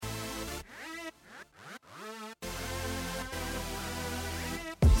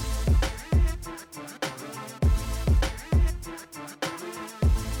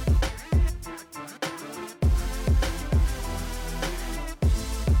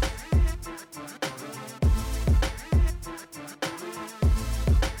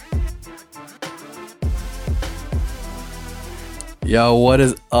Yo, what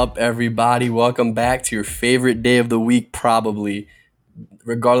is up, everybody? Welcome back to your favorite day of the week, probably,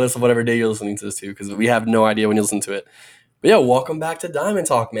 regardless of whatever day you're listening to this to, because we have no idea when you listen to it. But yeah, welcome back to Diamond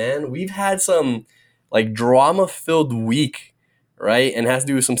Talk, man. We've had some drama-filled week, right? And it has to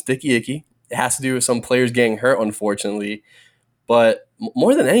do with some sticky icky. It has to do with some players getting hurt, unfortunately. But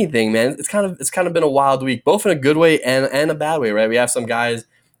more than anything, man, it's kind of been a wild week, both in a good way and a bad way, right? We have some guys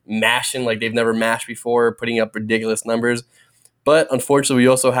mashing like they've never mashed before, putting up ridiculous numbers. But unfortunately, we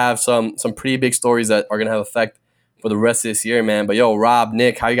also have some pretty big stories that are gonna have effect for the rest of this year, man. But yo, Rob,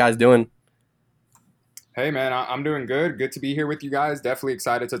 Nick, how you guys doing? Hey man, I'm doing good. Good to be here with you guys. Definitely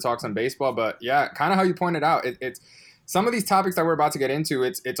excited to talk some baseball. But yeah, kind of how you pointed out, it's some of these topics that we're about to get into.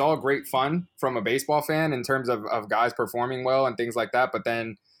 It's all great fun from a baseball fan in terms of guys performing well and things like that. But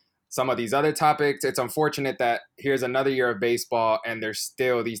then some of these other topics, it's unfortunate that here's another year of baseball and there's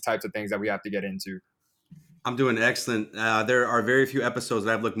still these types of things that we have to get into. I'm doing excellent. There are very few episodes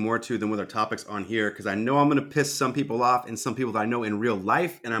that I've looked more to than with our topics on here because I know I'm going to piss some people off and some people that I know in real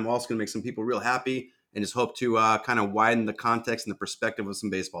life, and I'm also going to make some people real happy and just hope to kind of widen the context and the perspective of some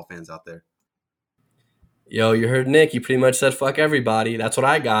baseball fans out there. Yo, you heard Nick. He pretty much said fuck everybody. That's what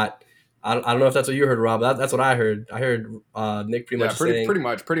I got. I don't know if that's what you heard, Rob. That's what I heard. I heard Nick pretty much saying.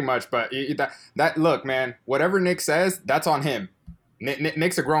 Pretty much. But that look, man, whatever Nick says, that's on him.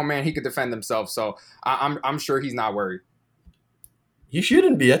 Nick's a grown man; he could defend himself. So I'm sure he's not worried. He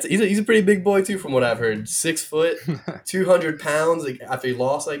shouldn't be. He's a pretty big boy too, from what I've heard. 6 foot, 200 pounds. Like after he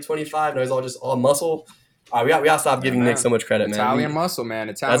lost 25, now he's all muscle. All right, we gotta stop giving Nick so much credit, man. Italian muscle, man.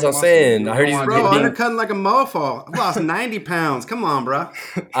 That's what I'm saying. I heard he's undercutting like a mofo. I lost 90 pounds. Come on, bro.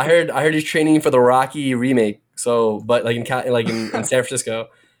 I heard he's training for the Rocky remake. So, but in San Francisco.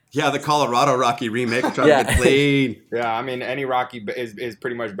 Yeah, the Colorado Rocky remake. Trying to get played. Yeah, I mean, any Rocky is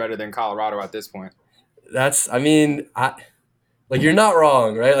pretty much better than Colorado at this point. You're not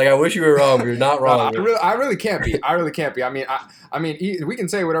wrong, right? I wish you were wrong, but you're not wrong. I really can't be. I mean, we can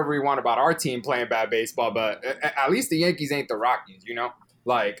say whatever we want about our team playing bad baseball, but at least the Yankees ain't the Rockies, you know?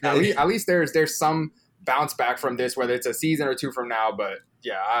 At least there's some bounce back from this, whether it's a season or two from now. But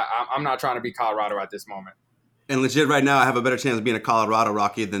yeah, I'm not trying to be Colorado at this moment. And legit, right now, I have a better chance of being a Colorado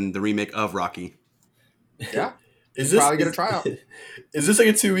Rocky than the remake of Rocky. Yeah. Probably get a tryout. Is this like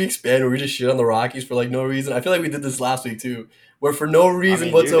a 2-week span where we just shit on the Rockies for no reason? I feel like we did this last week too, where for no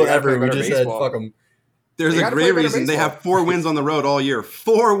reason whatsoever, we just said, fuck them. There's a great reason. They have 4 wins on the road all year.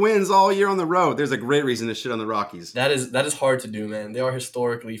 4 wins all year on the road. There's a great reason to shit on the Rockies. That is hard to do, man. They are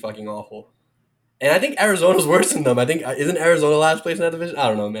historically fucking awful. And I think Arizona's worse than them. Isn't Arizona last place in that division? I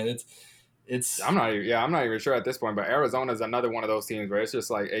don't know, man. I'm not even sure at this point, but Arizona's another one of those teams where it's just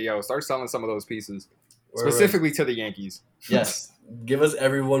like, hey, yo, start selling some of those pieces. Specifically to the Yankees. Yes. Give us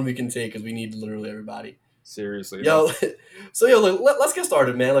everyone we can take because we need literally everybody. Seriously. Look, let's get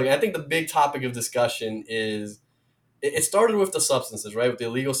started, man. I think the big topic of discussion is it started with the substances, right? With the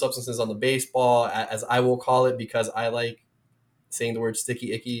illegal substances on the baseball, as I will call it, because I like saying the word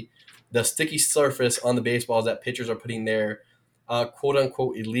sticky icky. The sticky surface on the baseballs that pitchers are putting there, quote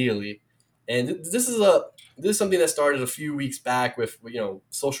unquote, illegally. And this is something that started a few weeks back with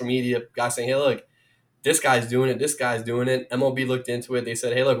social media guys saying, hey, look, this guy's doing it. This guy's doing it. MLB looked into it. They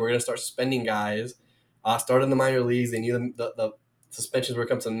said, hey, look, we're going to start suspending guys. Started in the minor leagues. They knew the suspensions were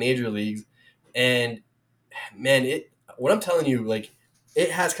coming to the major leagues. And, man, what I'm telling you,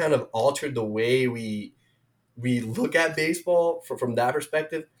 it has kind of altered the way we look at baseball from that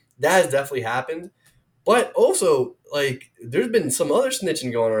perspective. That has definitely happened. But also, there's been some other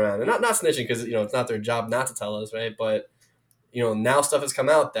snitching going around. And not snitching because, it's not their job not to tell us, right? But now stuff has come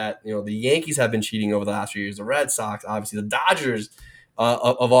out that, the Yankees have been cheating over the last few years. The Red Sox, obviously, the Dodgers,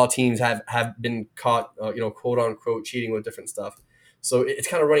 of all teams, have been caught, quote unquote, cheating with different stuff. So it's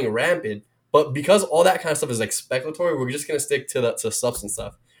kind of running rampant. But because all that kind of stuff is speculatory, we're just going to stick to substance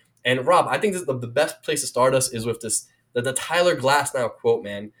stuff. And Rob, I think the best place to start us is with the Tyler Glasnow quote,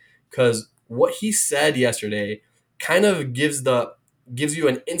 man, because what he said yesterday kind of gives you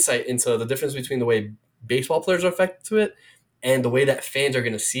an insight into the difference between the way baseball players are affected to it and the way that fans are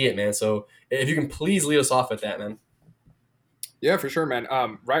going to see it, man. So if you can please lead us off with that, man. Yeah, for sure, man.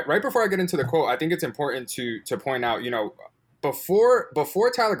 Right before I get into the quote, I think it's important to point out, before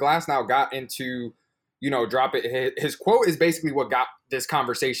Tyler Glasnow got into, drop it, his quote is basically what got this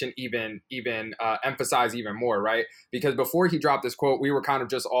conversation even emphasize even more, right? Because before he dropped this quote, we were kind of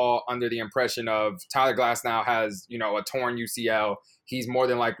just all under the impression of Tyler Glasnow has, you know, a torn UCL. He's more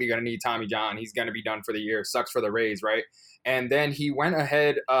than likely going to need Tommy John. He's going to be done for the year. Sucks for the Rays, right? And then he went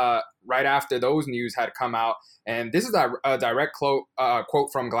ahead right after those news had come out. And this is a direct quote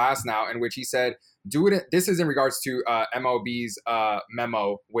from Glasnow in which he said, "Do it." This is in regards to MLB's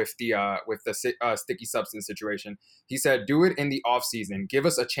memo with the sticky substance situation. He said, "Do it in the offseason. Give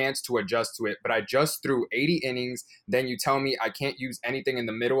us a chance to adjust to it. But I just threw 80 innings. Then you tell me I can't use anything in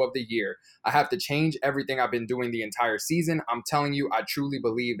the middle of the year. I have to change everything I've been doing the entire season. I'm telling you, I truly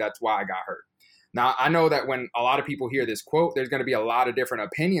believe that's why I got hurt." Now, I know that when a lot of people hear this quote, there's going to be a lot of different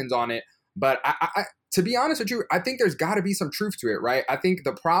opinions on it. But to be honest with you, I think there's got to be some truth to it, right? I think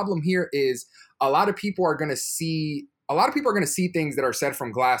the problem here is a lot of people are going to see things that are said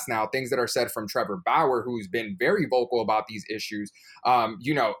from Glasnow, things that are said from Trevor Bauer, who's been very vocal about these issues.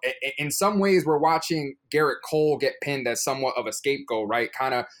 You know, in some ways, we're watching Garrett Cole get pinned as somewhat of a scapegoat, right?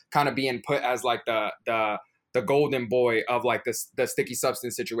 Kind of being put as like the golden boy of like the sticky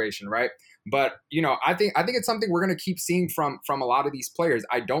substance situation, right? But you know, I think it's something we're going to keep seeing from a lot of these players.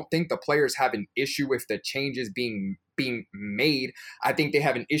 I don't think the players have an issue with the changes being made. I think they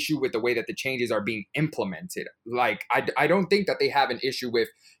have an issue with the way that the changes are being implemented. Like I don't think that they have an issue with,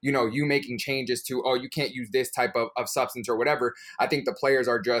 you know, you making changes to, oh, you can't use this type of substance or whatever. I think the players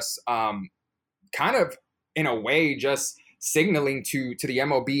are just kind of in a way just signaling to the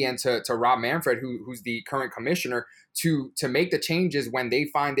MLB and to Rob Manfred, who's the current commissioner, to make the changes when they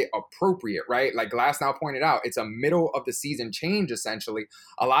find it appropriate, right? Like Glasnow pointed out, it's a middle of the season change, essentially.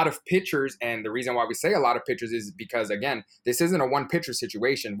 A lot of pitchers, and the reason why we say a lot of pitchers is because, again, this isn't a one-pitcher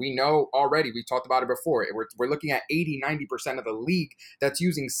situation. We know already, we talked about it before, we're looking at 80-90% of the league that's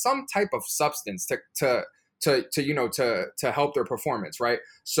using some type of substance to help their performance, right?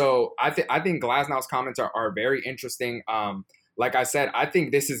 So I think Glasnow's comments are very interesting. Like I said, I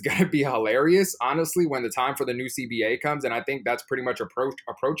think this is going to be hilarious, honestly, when the time for the new CBA comes. And I think that's pretty much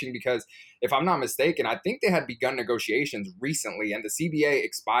approaching because if I'm not mistaken, I think they had begun negotiations recently and the CBA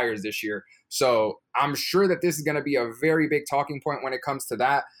expires this year. So I'm sure that this is going to be a very big talking point when it comes to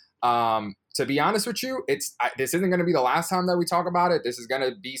that. To be honest with you, this isn't going to be the last time that we talk about it. This is going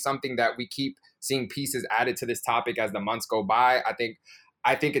to be something that we keep seeing pieces added to this topic as the months go by.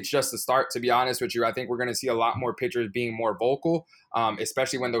 I think it's just the start, to be honest with you. I think we're going to see a lot more pitchers being more vocal,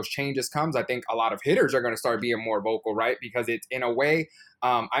 especially when those changes comes. I think a lot of hitters are going to start being more vocal, right? Because it's in a way,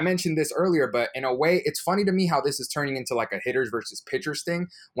 I mentioned this earlier, but in a way, it's funny to me how this is turning into like a hitters versus pitchers thing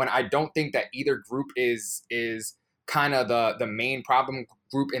when I don't think that either group is kind of the main problem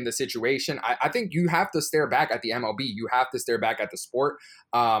group in the situation. I think you have to stare back at the MLB. You have to stare back at the sport.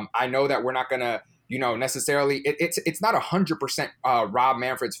 I know that we're not going to, necessarily, it's not 100% Rob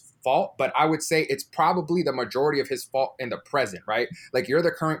Manfred's fault, but I would say it's probably the majority of his fault in the present, right? Like you're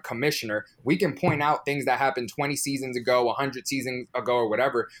the current commissioner. We can point out things that happened 20 seasons ago, 100 seasons ago, or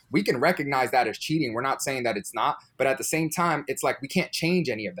whatever. We can recognize that as cheating. We're not saying that it's not, but at the same time, it's like we can't change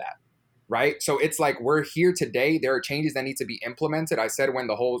any of that. Right. So it's like we're here today. There are changes that need to be implemented. I said when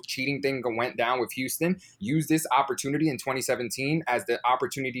the whole cheating thing went down with Houston, use this opportunity in 2017 as the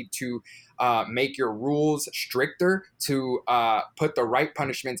opportunity to make your rules stricter, to put the right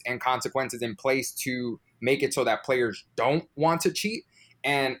punishments and consequences in place to make it so that players don't want to cheat.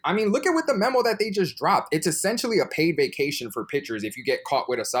 And I mean, look at what the memo that they just dropped. It's essentially a paid vacation for pitchers if you get caught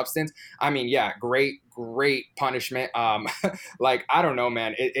with a substance. I mean, yeah, great punishment. Like, I don't know,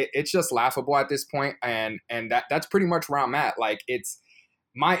 man. It's just laughable at this point. And that's pretty much where I'm at. Like,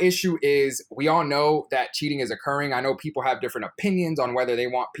 my issue is we all know that cheating is occurring. I know people have different opinions on whether they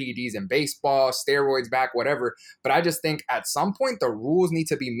want PEDs in baseball, steroids back, whatever. But I just think at some point the rules need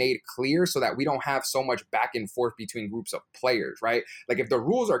to be made clear so that we don't have so much back and forth between groups of players, right? Like if the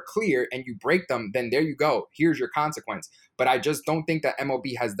rules are clear and you break them, then there you go. Here's your consequence. But I just don't think that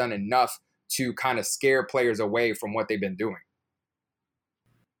MLB has done enough to kind of scare players away from what they've been doing.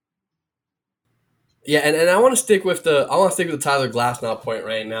 Yeah, and I want to stick with the Tyler Glasnow point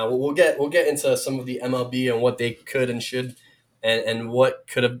right now. We'll get into some of the MLB and what they could and should, and what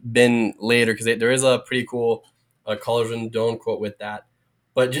could have been later because there is a pretty cool Colors in the Dome quote with that.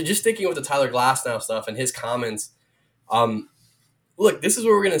 But just sticking with the Tyler Glasnow stuff and his comments, look, this is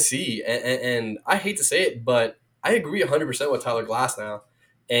what we're gonna see, and I hate to say it, but I agree 100% with Tyler Glasnow.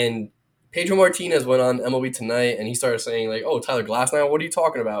 And Pedro Martinez went on MLB Tonight and he started saying like, "Oh, Tyler Glasnow, what are you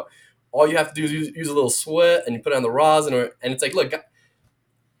talking about? All you have to do is use a little sweat and you put it on the rosin." And it's like, look,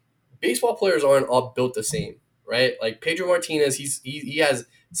 baseball players aren't all built the same, right? Like Pedro Martinez, he has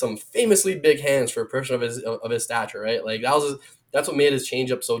some famously big hands for a person of his stature, right? Like that was That's what made his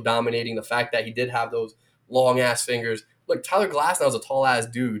changeup so dominating. The fact that he did have those long ass fingers. Look, Tyler Glasnow is a tall ass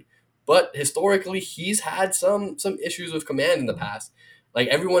dude, but historically he's had some issues with command in the past. Like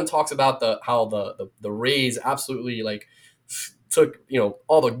everyone talks about how the Rays absolutely like took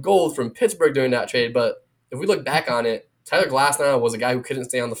all the gold from Pittsburgh during that trade, but if we look back on it, Tyler Glasnow was a guy who couldn't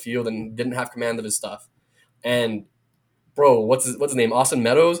stay on the field and didn't have command of his stuff. And bro, what's his name? Austin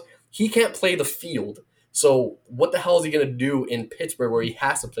Meadows. He can't play the field. So what the hell is he gonna do in Pittsburgh where he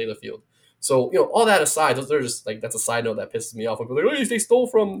has to play the field? So all that aside, they're just like that's a side note that pisses me off. Like, oh, they stole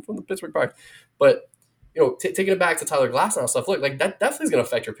from the Pittsburgh Pirates. But taking it back to Tyler Glasnow stuff, look, like that definitely is gonna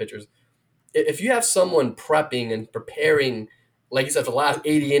affect your pitchers. If you have someone prepping and preparing, like you said, for the last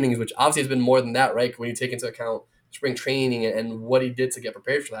 80 innings, which obviously has been more than that, right? When you take into account spring training and what he did to get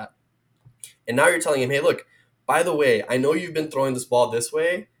prepared for that. And now you're telling him, hey, look, by the way, I know you've been throwing this ball this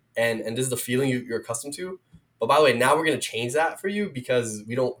way, and this is the feeling you're accustomed to. But by the way, now we're going to change that for you because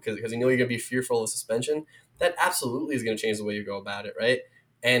you know you're going to be fearful of suspension. That absolutely is going to change the way you go about it, right?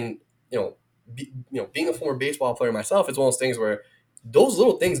 And being a former baseball player myself, it's one of those things where those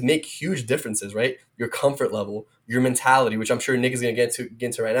little things make huge differences, right? Your comfort level, your mentality, which I'm sure Nick is going to get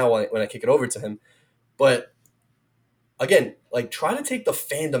into right now when I kick it over to him. But again, like try to take the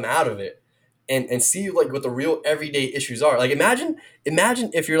fandom out of it. And see like what the real everyday issues are. Like imagine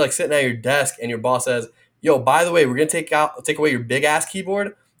if you're like sitting at your desk and your boss says, "Yo, by the way, we're gonna take away your big ass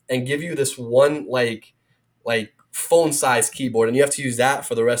keyboard and give you this one like phone size keyboard, and you have to use that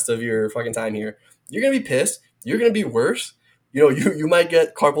for the rest of your fucking time here." You're gonna be pissed. You're gonna be worse. You might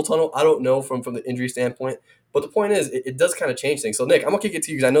get carpal tunnel. I don't know from the injury standpoint, but the point is, it does kind of change things. So Nick, I'm gonna kick it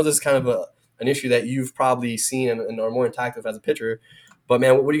to you because I know this is kind of an issue that you've probably seen and are more interactive as a pitcher. But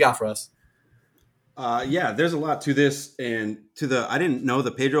man, what do you got for us? Yeah, there's a lot to this, and I didn't know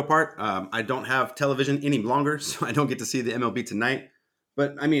the Pedro part. I don't have television any longer, so I don't get to see the MLB tonight.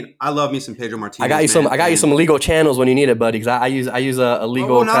 But I mean, I love me some Pedro Martinez. I got you some legal channels when you need it, buddy. Because I use a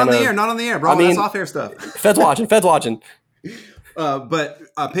legal. Oh, not on the air, bro. I mean, that's off air stuff. Feds watching. But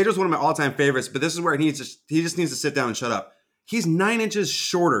Pedro's one of my all-time favorites. But this is where he just needs to sit down and shut up. He's 9 inches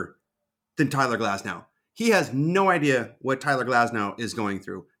shorter than Tyler Glasnow. He has no idea what Tyler Glasnow is going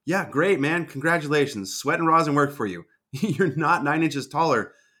through. Yeah, great, man. Congratulations. Sweat and rosin work for you. You're not 9 inches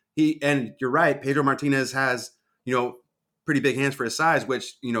taller. And you're right. Pedro Martinez has, pretty big hands for his size,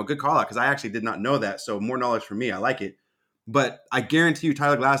 which, good call out because I actually did not know that. So more knowledge for me. I like it. But I guarantee you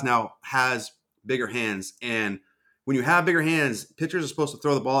Tyler Glasnow has bigger hands. And when you have bigger hands, pitchers are supposed to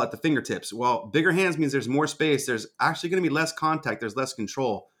throw the ball at the fingertips. Well, bigger hands means there's more space. There's actually going to be less contact. There's less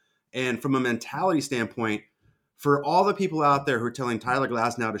control. And from a mentality standpoint, for all the people out there who are telling Tyler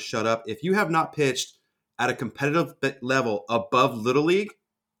Glasnow to shut up, if you have not pitched at a competitive level above Little League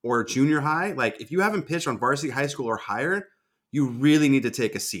or junior high, like if you haven't pitched on varsity high school or higher, you really need to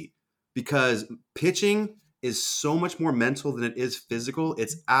take a seat because pitching is so much more mental than it is physical.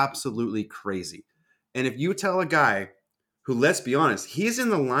 It's absolutely crazy. And if you tell a guy who, let's be honest, he's in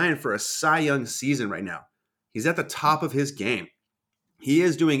the line for a Cy Young season right now. He's at the top of his game. He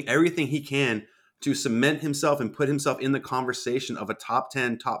is doing everything he can to cement himself and put himself in the conversation of a top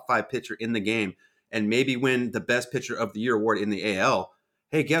 10, top 5 pitcher in the game and maybe win the best pitcher of the year award in the AL.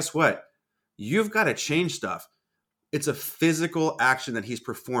 Hey, guess what? You've got to change stuff. It's a physical action that he's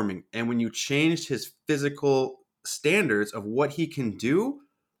performing. And when you change his physical standards of what he can do,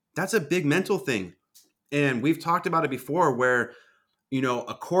 that's a big mental thing. And we've talked about it before where,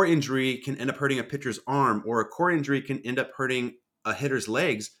 a core injury can end up hurting a pitcher's arm or a core injury can end up hurting a hitter's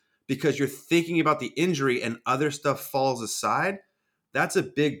legs because you're thinking about the injury and other stuff falls aside. That's a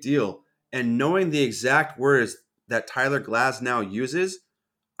big deal. And knowing the exact words that Tyler Glasnow uses,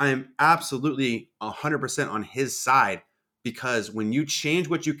 I am absolutely 100% on his side because when you change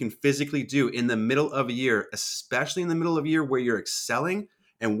what you can physically do in the middle of a year, especially in the middle of a year where you're excelling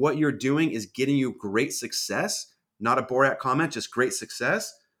and what you're doing is getting you great success, not a Borat comment, just great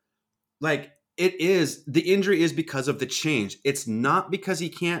success, like the injury is because of the change. It's not because he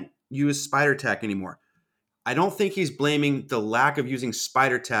can't use spider tack anymore. I don't think he's blaming the lack of using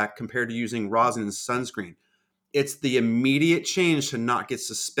spider tack compared to using rosin and sunscreen. It's the immediate change to not get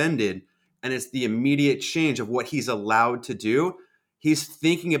suspended, and it's the immediate change of what he's allowed to do. He's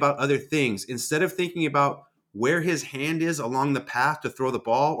thinking about other things. Instead of thinking about where his hand is along the path to throw the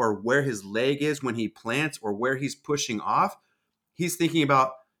ball or where his leg is when he plants or where he's pushing off, he's thinking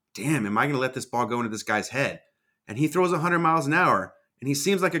about, damn, am I going to let this ball go into this guy's head? And he throws 100 miles an hour, and he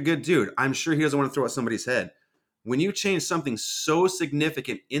seems like a good dude. I'm sure he doesn't want to throw at somebody's head. When you change something so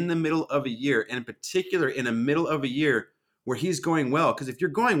significant in the middle of a year, and in particular in the middle of a year where he's going well, because if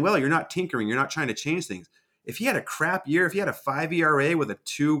you're going well, you're not tinkering, you're not trying to change things. if he had a crap year, if he had a 5 ERA with a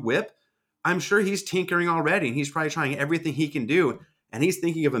 2 whip, I'm sure he's tinkering already, and he's probably trying everything he can do, and he's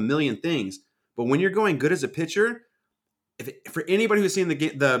thinking of a million things. But when you're going good as a pitcher, for anybody who's seen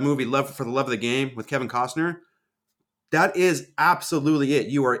the movie Love for the Love of the Game with Kevin Costner, that is absolutely it.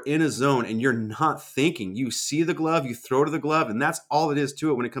 You are in a zone and you're not thinking. You see the glove, you throw to the glove, and that's all it is to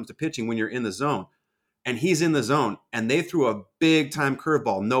it when it comes to pitching when you're in the zone. And he's in the zone, and they threw a big-time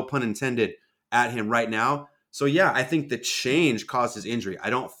curveball, no pun intended, at him right now. So, yeah, I think the change caused his injury. I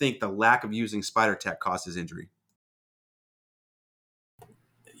don't think the lack of using Spider Tech caused his injury.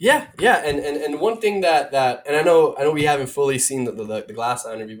 Yeah, and one thing that and I know we haven't fully seen the Glass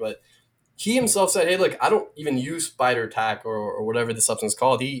interview, but he himself said, "Hey, look, I don't even use Spider Tack or whatever the substance is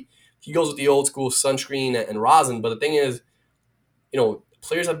called. He goes with the old school sunscreen and rosin. But the thing is,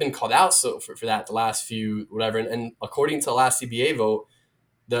 players have been called out for that the last few whatever. And according to the last CBA vote,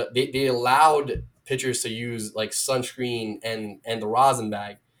 they allowed pitchers to use like sunscreen and the rosin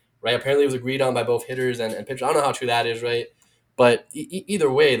bag, right? Apparently, it was agreed on by both hitters and pitchers. I don't know how true that is, right? But either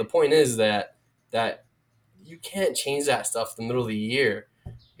way, the point is that you can't change that stuff in the middle of the year.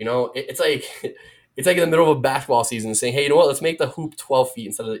 It's like it's like in the middle of a basketball season saying, hey, you know what? Let's make the hoop 12 feet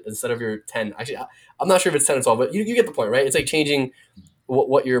instead of your 10. Actually, I'm not sure if it's 10 or 12, but you get the point, right? It's like changing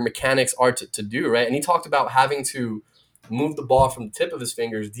what your mechanics are to do, right? And he talked about having to move the ball from the tip of his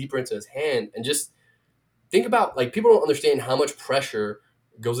fingers deeper into his hand, and just think about, like, people don't understand how much pressure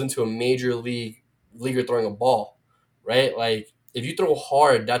goes into a major leaguer throwing a ball, right? Like, if you throw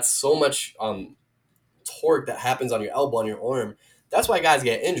hard, that's so much torque that happens on your elbow, on your arm. That's why guys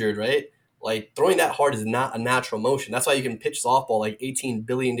get injured, right? Like, throwing that hard is not a natural motion. That's why you can pitch softball like 18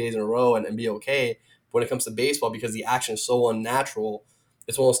 billion days in a row and be okay. But when it comes to baseball, because the action is so unnatural,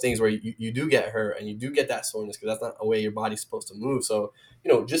 it's one of those things where you do get hurt and you do get that soreness because that's not a way your body's supposed to move. So,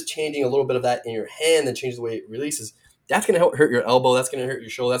 just changing a little bit of that in your hand and change the way it releases, that's going to hurt your elbow. That's going to hurt your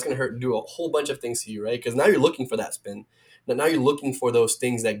shoulder. That's going to do a whole bunch of things to you, right? Because now you're looking for that spin. Now you're looking for those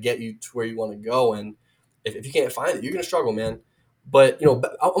things that get you to where you want to go. And if you can't find it, you're going to struggle, man. But,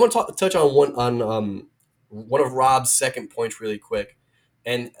 I want to touch on one of Rob's second points really quick.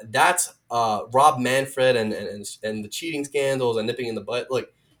 And that's Rob Manfred and the cheating scandals and nipping in the butt.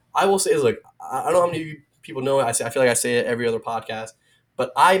 Look, I will say, look, I don't know how many of you people know it. I feel like I say it every other podcast,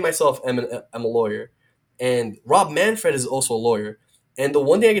 but I myself am a lawyer, and Rob Manfred is also a lawyer. And the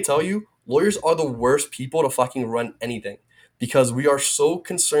one thing I can tell you, lawyers are the worst people to fucking run anything, because we are so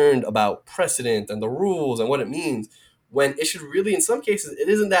concerned about precedent and the rules and what it means, when it should really, in some cases, it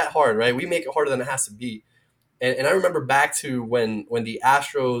isn't that hard, right? We make it harder than it has to be. And I remember back to when the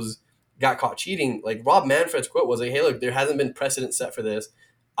Astros got caught cheating, like, Rob Manfred's quote was like, hey, look, there hasn't been precedent set for this.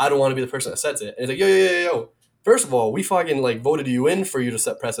 I don't want to be the person that sets it. And he's like, yo. First of all, we fucking voted you in for you to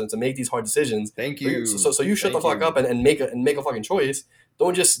set precedents and make these hard decisions. Thank you. So you shut the fuck up and make a fucking choice.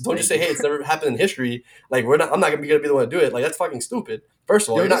 Don't just say, hey, it's never happened in history. Like, I'm not gonna be the one to do it. Like, that's fucking stupid. First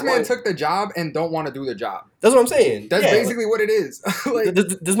of all, this man took the job and don't want to do the job. That's what I'm saying. That's basically what it is.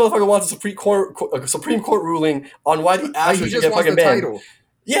 This motherfucker wants a Supreme Court ruling on why the Astros should get fucking banned. Title.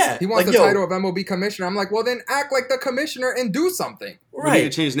 Yeah, he wants the title of MLB commissioner. I'm like, well, then act like the commissioner and do something. Right. We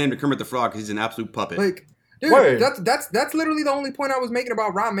need to change his name to Kermit the Frog because he's an absolute puppet. Like, dude, that's literally the only point I was making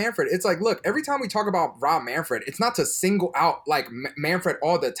about Rob Manfred. It's like, look, every time we talk about Rob Manfred, it's not to single out like Manfred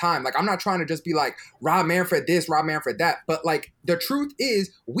all the time. Like, I'm not trying to just be like Rob Manfred this, Rob Manfred that. But like, the truth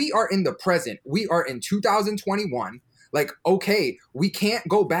is, we are in the present. We are in 2021. Like, okay, we can't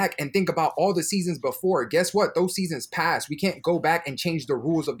go back and think about all the seasons before. Guess what? Those seasons passed. We can't go back and change the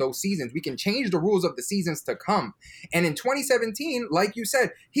rules of those seasons. We can change the rules of the seasons to come. And in 2017, like you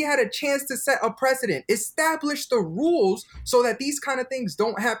said, he had a chance to set a precedent, establish the rules so that these kind of things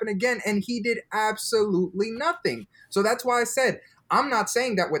don't happen again. And he did absolutely nothing. So that's why I said, I'm not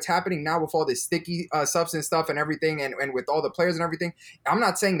saying that what's happening now with all this sticky substance stuff and everything and with all the players and everything, I'm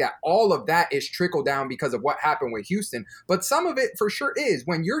not saying that all of that is trickle down because of what happened with Houston, but some of it for sure is.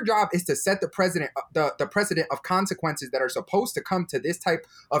 When your job is to set the precedent of consequences that are supposed to come to this type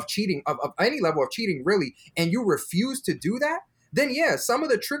of cheating, of any level of cheating really, and you refuse to do that, then yeah, some of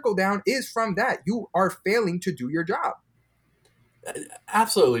the trickle down is from that. You are failing to do your job.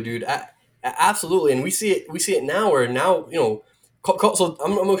 Absolutely, dude. Absolutely. And we see it now where now, so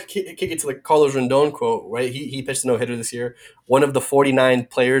I'm going to kick it to the Carlos Rendon quote, right? He pitched a no-hitter this year. One of the 49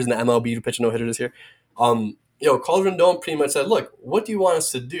 players in the MLB to pitch a no-hitter this year. Carlos Rendon pretty much said, look, what do you want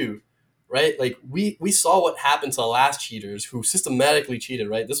us to do, right? Like, we saw what happened to the last cheaters who systematically cheated,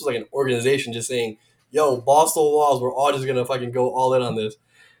 right? This was like an organization just saying, yo, balls to the walls, we're all just going to fucking go all in on this.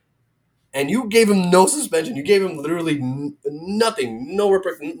 and you gave him no suspension. You gave him literally nothing, no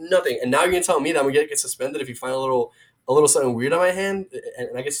nothing. And now you're gonna tell me that I'm gonna get suspended if you find a little something weird on my hand,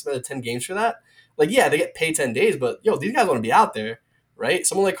 and I get suspended 10 games for that. Like, yeah, they get paid 10 days, but yo, these guys want to be out there, right?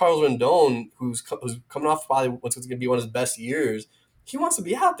 Someone like Carlos Rendon, who's coming off probably what's going to be one of his best years, he wants to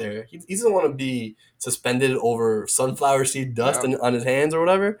be out there. He doesn't want to be suspended over sunflower seed dust on his hands or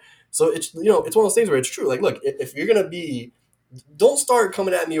whatever. So it's it's one of those things where it's true. Like, look, if you're gonna be, don't start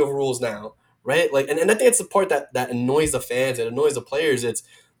coming at me over rules now, right? Like, and I think it's the part that annoys the fans, it annoys the players. It's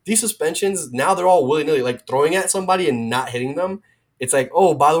these suspensions now they're all willy nilly, like throwing at somebody and not hitting them. It's like,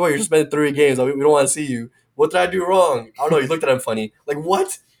 oh, by the way, you're suspended 3 games. We don't want to see you. What did I do wrong? I don't know. You looked at him funny. Like,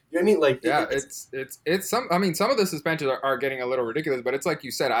 what? You know what I mean? Like, yeah, it's some. I mean, some of the suspensions are getting a little ridiculous, but it's like you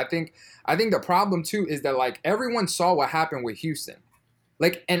said. I think the problem too is that like everyone saw what happened with Houston.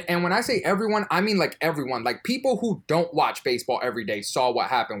 Like, and when I say everyone, I mean like everyone. Like people who don't watch baseball every day saw what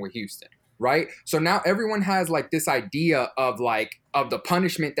happened with Houston, right? So now everyone has like this idea of the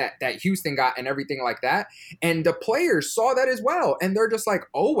punishment that Houston got and everything like that. And the players saw that as well. And they're just like,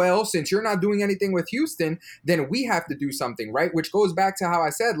 oh, well, since you're not doing anything with Houston, then we have to do something, right? Which goes back to how I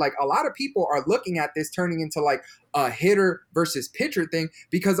said, like, a lot of people are looking at this turning into like a hitter versus pitcher thing,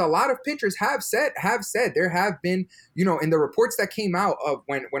 because a lot of pitchers have said there have been, in the reports that came out of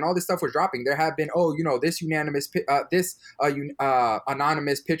when all this stuff was dropping, there have been, this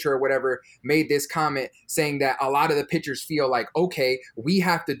anonymous pitcher or whatever made this comment saying that a lot of the pitchers feel like, okay, we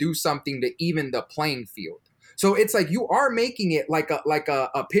have to do something to even the playing field. So it's like you are making it like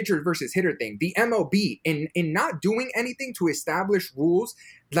a pitcher versus hitter thing. The MLB in not doing anything to establish rules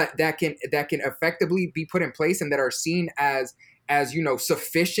that can effectively be put in place and that are seen as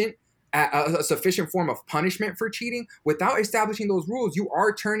sufficient. A sufficient form of punishment for cheating. Without establishing those rules, you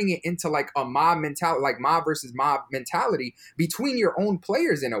are turning it into like a mob mentality, like mob versus mob mentality between your own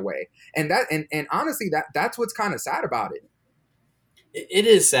players in a way. And honestly, that's what's kind of sad about it. It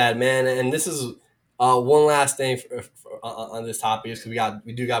is sad, man. And this is one last thing on this topic, because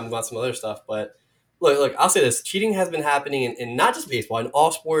we do got to move on to some other stuff. But look, I'll say this: cheating has been happening in not just baseball, in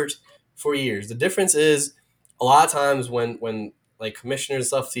all sports for years. The difference is a lot of times when like commissioners and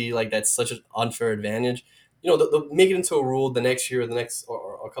stuff see like that's such an unfair advantage, they'll make it into a rule the next year or the next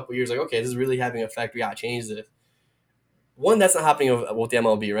or a couple of years. Like, okay, this is really having an effect. We got to change this. One, that's not happening with the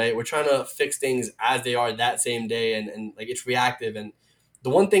MLB, right? We're trying to fix things as they are that same day, and like it's reactive. And the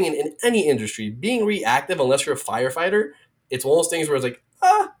one thing in any industry, being reactive, unless you're a firefighter, it's one of those things where it's like,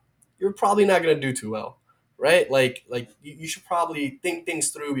 you're probably not going to do too well, right? Like you should probably think things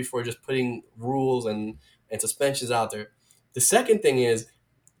through before just putting rules and suspensions out there. The second thing is,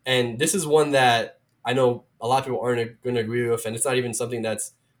 and this is one that I know a lot of people aren't going to agree with, and it's not even something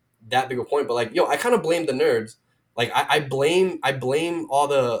that's that big a point, but like, I kind of blame the nerds. Like I blame all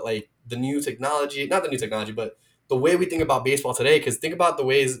the the new technology, not the new technology, but the way we think about baseball today. Because think about the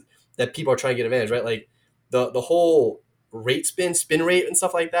ways that people are trying to get advantage, right? Like the whole spin rate and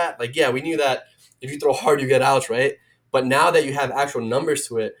stuff like that. Like, yeah, we knew that if you throw hard, you get outs, right? But now that you have actual numbers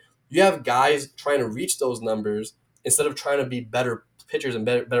to it, you have guys trying to reach those numbers instead of trying to be better pitchers and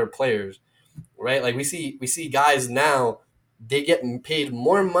better players, right? Like we see guys now, they get paid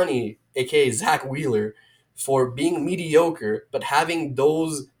more money, aka Zach Wheeler, for being mediocre but having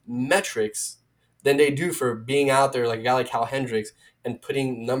those metrics than they do for being out there like a guy like Cal Hendricks and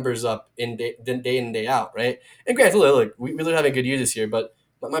putting numbers up day in and day out, right? And granted, look, we really having a good year this year, but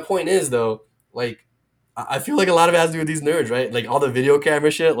my point is though, like I feel like a lot of it has to do with these nerds, right? Like all the video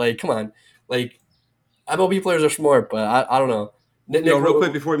camera shit. Like, come on, like MLB players are smart, but I don't know. Nick, real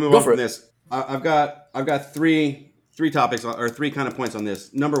quick before we move on from this, I've got three topics or 3 kind of points on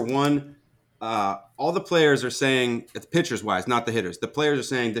this. Number one, all the players are saying, it's pitchers wise, not the hitters. The players are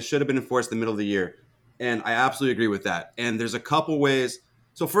saying this should have been enforced in the middle of the year, and I absolutely agree with that. And there's a couple ways.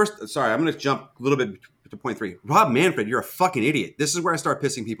 So first, sorry, I'm going to jump a little bit to point 3. Rob Manfred, you're a fucking idiot. This is where I start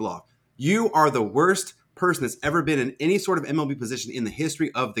pissing people off. You are the worst person that's ever been in any sort of MLB position in the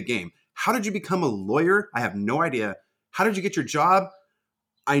history of the game. How did you become a lawyer? I have no idea. How did you get your job?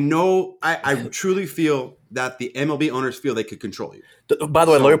 I know, I truly feel that the MLB owners feel they could control you. By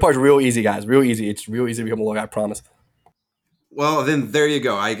the way, lawyer part's real easy, guys. Real easy. It's real easy to become a lawyer, I promise. Well, then there you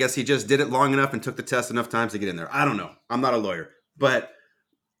go. I guess he just did it long enough and took the test enough times to get in there. I don't know. I'm not a lawyer. But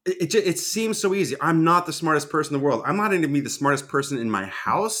it seems so easy. I'm not the smartest person in the world. I'm not going to be the smartest person in my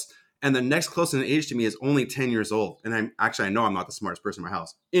house. And the next closest in age to me is only 10 years old. And I know I'm not the smartest person in my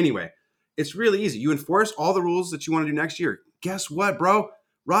house. Anyway, it's really easy. You enforce all the rules that you want to do next year. Guess what, bro?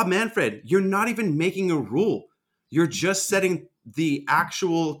 Rob Manfred, you're not even making a rule. You're just setting the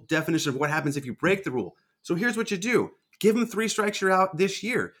actual definition of what happens if you break the rule. So here's what you do. Give him 3 strikes, you're out this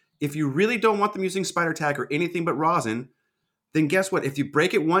year. if you really don't want them using spider tack or anything but rosin, then guess what? If you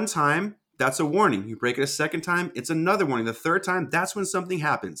break it one time, that's a warning. You break it a second time, it's another warning. The third time, that's when something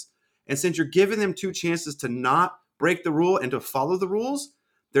happens. And since you're giving them 2 chances to not break the rule and to follow the rules,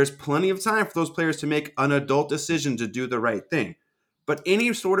 there's plenty of time for those players to make an adult decision to do the right thing. But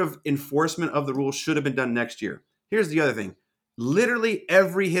any sort of enforcement of the rule should have been done next year. Here's the other thing. Literally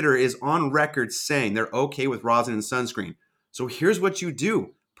every hitter is on record saying they're okay with rosin and sunscreen. So here's what you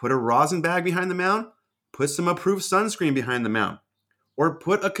do. Put a rosin bag behind the mound, put some approved sunscreen behind the mound, or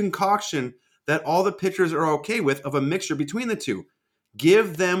put a concoction that all the pitchers are okay with of a mixture between the two.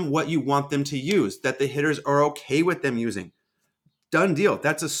 Give them what you want them to use, that the hitters are okay with them using. Done deal.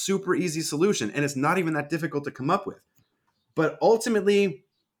 That's a super easy solution, and it's not even that difficult to come up with. But ultimately,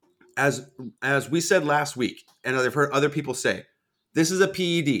 as we said last week, and I've heard other people say, this is a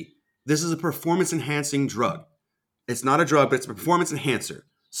PED. This is a performance-enhancing drug. It's not a drug, but it's a performance enhancer.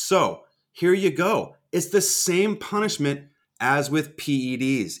 So here you go. It's the same punishment as with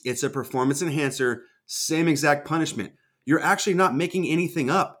PEDs. It's a performance enhancer, same exact punishment. You're actually not making anything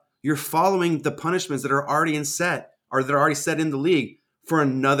up. You're following the punishments that are already set in the league for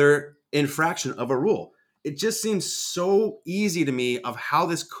another infraction of a rule. It just seems so easy to me of how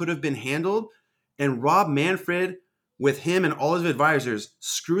this could have been handled. And Rob Manfred, with him and all his advisors,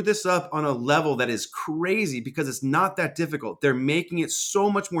 screwed this up on a level that is crazy because it's not that difficult. They're making it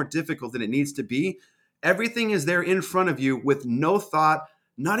so much more difficult than it needs to be. Everything is there in front of you with no thought,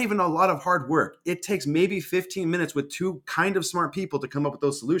 not even a lot of hard work. It takes maybe 15 minutes with 2 kind of smart people to come up with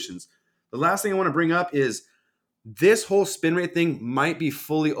those solutions. The last thing I want to bring up is this whole spin rate thing might be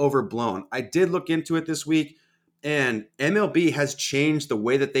fully overblown. I did look into it this week, and MLB has changed the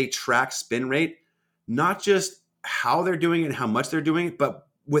way that they track spin rate, not just how they're doing it and how much they're doing it, but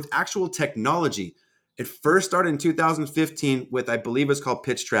with actual technology. It first started in 2015 with, I believe it's called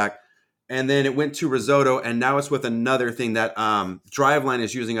Pitch Track, and then it went to Risotto, and now it's with another thing that Driveline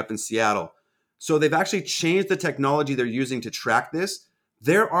is using up in Seattle. So they've actually changed the technology they're using to track this.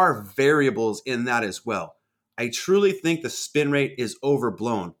 There are variables in that as well. I truly think the spin rate is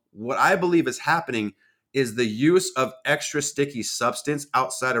overblown. What I believe is happening is the use of extra sticky substance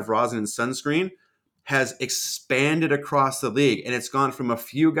outside of rosin and sunscreen has expanded across the league, and it's gone from a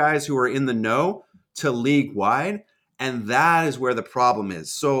few guys who are in the know to league wide, and that is where the problem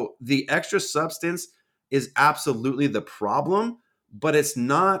is. So the extra substance is absolutely the problem, but it's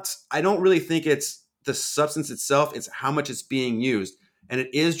not, I don't really think it's the substance itself, it's how much it's being used. And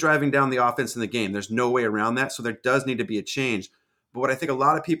it is driving down the offense in the game. There's no way around that. So there does need to be a change. But what I think a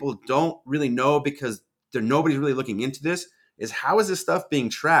lot of people don't really know, because nobody's really looking into this, is how is this stuff being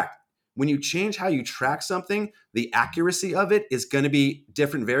tracked? When you change how you track something, the accuracy of it is going to be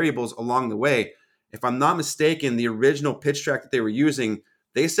different variables along the way. If I'm not mistaken, the original pitch track that they were using,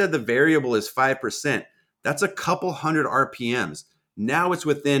 they said the variable is 5%. That's a couple hundred RPMs. Now it's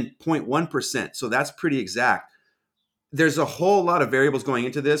within 0.1%. So that's pretty exact. There's a whole lot of variables going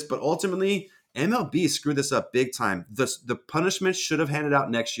into this, but ultimately, MLB screwed this up big time. The punishment should have handed out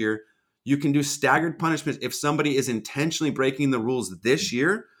next year. You can do staggered punishments if somebody is intentionally breaking the rules this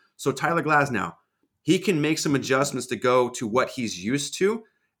year. So Tyler Glasnow, he can make some adjustments to go to what he's used to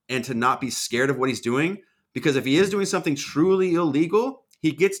and to not be scared of what he's doing. Because if he is doing something truly illegal,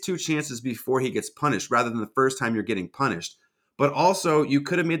 he gets 2 chances before he gets punished rather than the first time you're getting punished. But also, you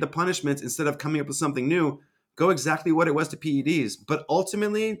could have made the punishments, instead of coming up with something new, go exactly what it was to PEDs. But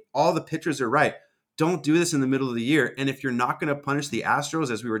ultimately, all the pitchers are right. Don't do this in the middle of the year. And if you're not going to punish the Astros,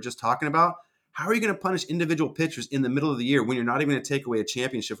 as we were just talking about, how are you going to punish individual pitchers in the middle of the year when you're not even going to take away a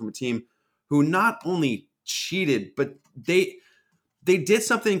championship from a team who not only cheated, but they did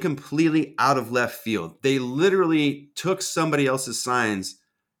something completely out of left field? They literally took somebody else's signs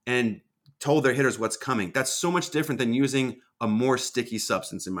and told their hitters what's coming. That's so much different than using a more sticky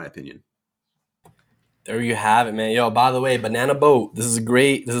substance, in my opinion. There you have it, man. Yo, by the way, Banana Boat, this is a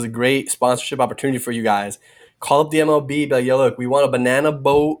great sponsorship opportunity for you guys. Call up the MLB, be like, yo, look, we want a Banana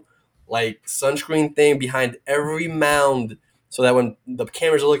Boat like sunscreen thing behind every mound, so that when the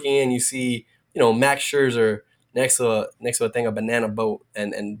cameras are looking in, you see, Max Scherzer next to a thing, a Banana Boat,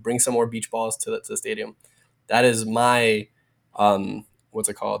 and bring some more beach balls to the stadium. That is my what's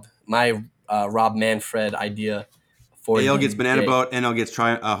it called? My Rob Manfred idea for AL gets Banana Boat, NL gets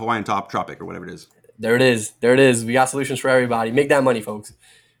Hawaiian Tropic or whatever it is. There it is. We got solutions for everybody. Make that money, folks.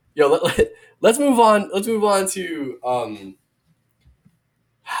 Yo, let's move on. Let's move on to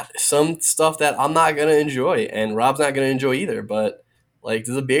some stuff that I'm not gonna enjoy, and Rob's not gonna enjoy either. But like, this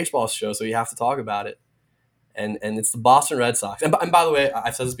is a baseball show, so you have to talk about it. And it's the Boston Red Sox. And by the way,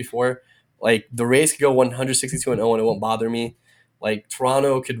 I've said this before. Like, the Rays could go 162-0, and it won't bother me. Like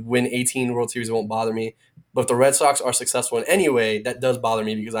Toronto could win 18 World Series, it won't bother me. But if the Red Sox are successful in any way, that does bother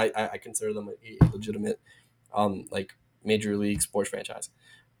me because I consider them a legitimate like major league sports franchise.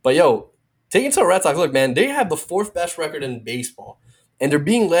 But yo, taking to the Red Sox, look, man, they have the fourth best record in baseball, and they're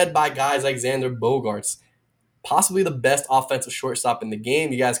being led by guys like Xander Bogaerts, possibly the best offensive shortstop in the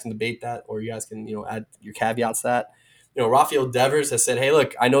game. You guys can debate that, or you guys can add your caveats to that. Rafael Devers has said, "Hey,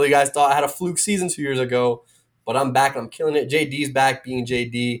 look, I know you guys thought I had a fluke season 2 years ago, but I'm back and I'm killing it. JD's back, being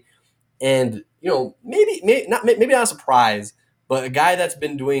JD, and maybe not a surprise, but a guy that's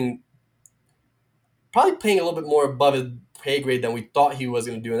been doing." Probably playing a little bit more above his pay grade than we thought he was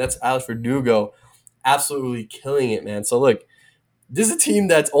going to do, and that's Alex Verdugo, absolutely killing it, man. So look, this is a team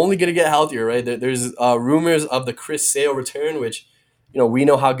that's only going to get healthier, right? There's rumors of the Chris Sale return, which we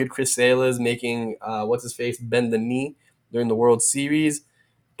know how good Chris Sale is, making what's his face bend the knee during the World Series.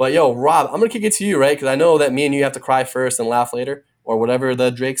 But yo, Rob, I'm gonna kick it to you, right? Because I know that me and you have to cry first and laugh later, or whatever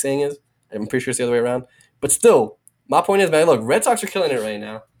the Drake saying is. I'm pretty sure it's the other way around. But still, my point is, man, look, Red Sox are killing it right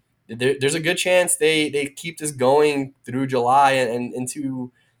now. There's a good chance they keep this going through July and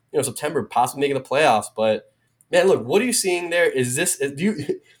into September, possibly making the playoffs. But man, look, what are you seeing there? Do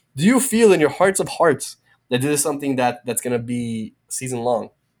you feel in your hearts of hearts that this is something that's going to be season long?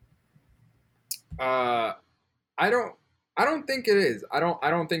 I don't think it is. I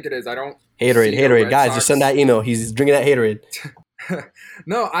don't think it is. I don't. Haterade, guys, just send that email. He's drinking that Haterade.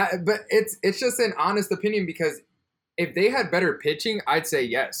 No, but it's just an honest opinion, because if they had better pitching, I'd say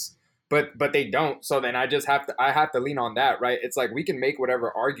yes. But they don't. So then I have to lean on that, right? It's like we can make whatever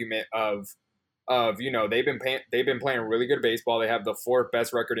argument of they've been playing really good baseball. They have the fourth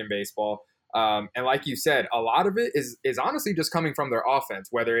best record in baseball. And like you said, a lot of it is honestly just coming from their offense,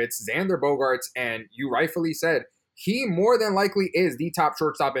 whether it's Xander Bogaerts, and you rightfully said he more than likely is the top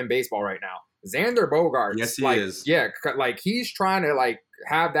shortstop in baseball right now. Xander Bogaerts, yes, he is. Yeah, like he's trying to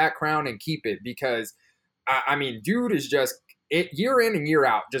have that crown and keep it, because I mean, dude is just year in and year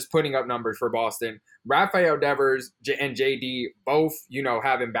out just putting up numbers for Boston. Rafael Devers and JD both,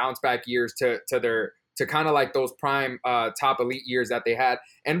 having bounce back years to kind of like those prime top elite years that they had.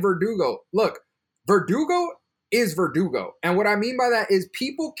 And Verdugo, look, Verdugo is Verdugo. And what I mean by that is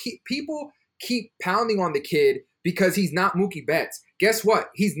people keep pounding on the kid because he's not Mookie Betts. Guess what?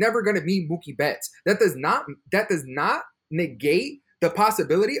 He's never going to be Mookie Betts. That does not negate the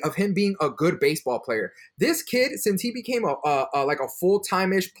possibility of him being a good baseball player. This kid, since he became a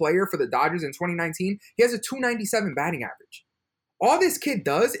full-time-ish player for the Dodgers in 2019, he has a .297 batting average. All this kid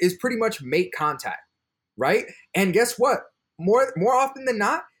does is pretty much make contact, right? And guess what? More often than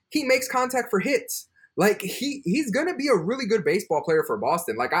not, he makes contact for hits. Like he's gonna be a really good baseball player for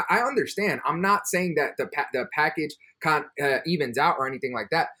Boston. Like I understand. I'm not saying that the package evens out or anything like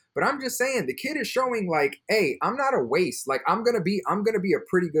that. But I'm just saying the kid is showing like, hey, I'm not a waste. Like I'm gonna be a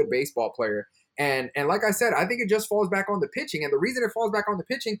pretty good baseball player. And like I said, I think it just falls back on the pitching. And the reason it falls back on the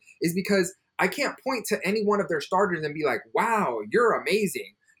pitching is because I can't point to any one of their starters and be like, wow, you're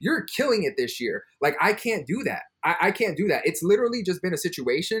amazing. You're killing it this year. Like I can't do that. I can't do that. It's literally just been a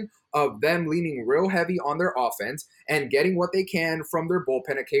situation of them leaning real heavy on their offense and getting what they can from their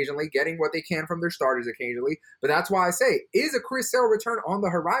bullpen occasionally, getting what they can from their starters occasionally. But that's why I say, is a Chris Sale return on the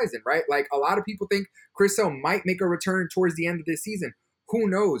horizon, right? Like a lot of people think Chris Sale might make a return towards the end of this season. Who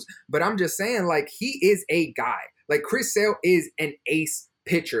knows? But I'm just saying, like, he is a guy. Like Chris Sale is an ace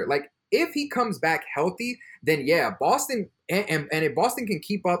pitcher. Like if he comes back healthy, then yeah, Boston and if Boston can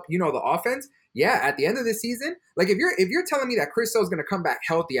keep up, the offense, yeah, at the end of the season, like if you're telling me that Chris Sale is going to come back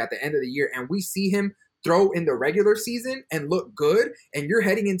healthy at the end of the year and we see him throw in the regular season and look good, and you're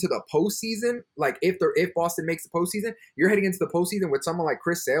heading into the postseason, like if Boston makes the postseason, you're heading into the postseason with someone like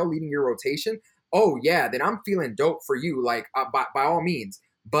Chris Sale leading your rotation. Oh yeah, then I'm feeling dope for you, like by all means.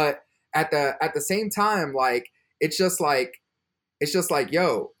 But at the same time, like it's just like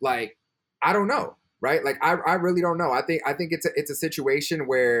yo, like I don't know. Right? Like I really don't know. I think it's a situation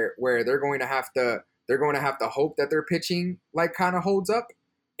where they're going to have to hope that their pitching like kind of holds up,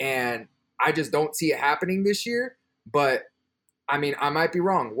 and I just don't see it happening this year. But I mean, I might be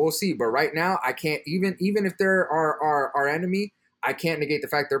wrong. We'll see. But right now, I can't even if they're our enemy, I can't negate the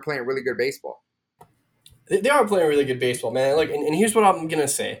fact they're playing really good baseball. They are playing really good baseball, man. Like, and here's what I'm gonna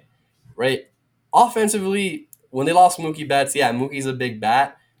say, right? Offensively, when they lost Mookie Betts, yeah, Mookie's a big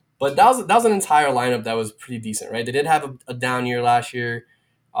bat. But that was an entire lineup that was pretty decent, right? They did have a down year last year,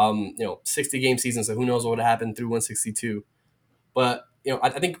 60-game season, so who knows what would happen through 162. But, I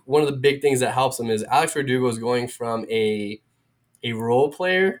think one of the big things that helps them is Alex Verdugo is going from a role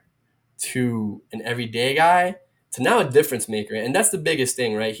player to an everyday guy to now a difference maker. And that's the biggest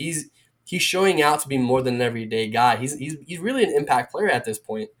thing, right? He's he's showing out to be more than an everyday guy. He's really an impact player at this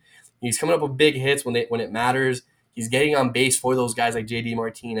point. He's coming up with big hits when it matters. He's getting on base for those guys like JD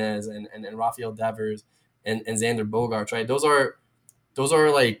Martinez and Rafael Devers and Xander Bogaerts, right? Those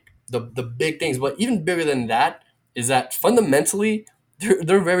are like the big things. But even bigger than that is that fundamentally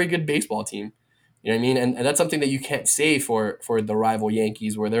they're a very good baseball team. You know what I mean? And that's something that you can't say for the rival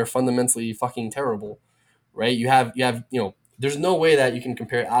Yankees, where they're fundamentally fucking terrible, right? There's no way that you can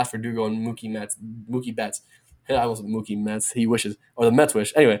compare Alex Verdugo and Mookie Betts. I was Mookie Mets. He wishes, or the Mets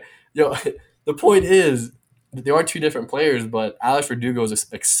wish. Anyway, the point is that they are two different players, but Alex Verdugo is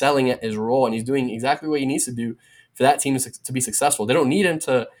excelling at his role, and he's doing exactly what he needs to do for that team to be successful. They don't need him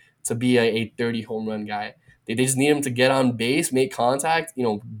to be a 30 home run guy. They just need him to get on base, make contact,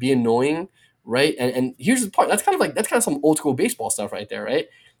 be annoying, right? And here's the part. That's kind of some old school baseball stuff right there, right?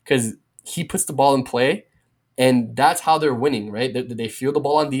 Because he puts the ball in play, and that's how they're winning, right? They feel the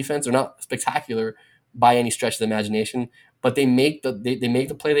ball on defense. They're not spectacular by any stretch of the imagination, but they make the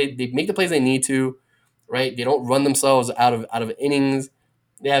play. They make the plays they need to, right? They don't run themselves out of innings.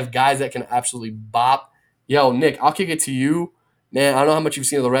 They have guys that can absolutely bop. Yo, Nick, I'll kick it to you, man. I don't know how much you've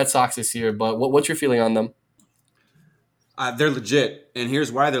seen of the Red Sox this year, but what's your feeling on them? They're legit, and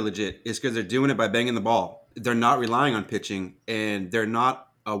here's why they're legit. It's because they're doing it by banging the ball. They're not relying on pitching, and they're not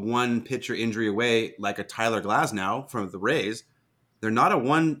a one-pitcher injury away like a Tyler Glasnow from the Rays. They're not a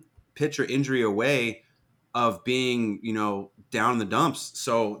one-pitcher injury away of being, down in the dumps.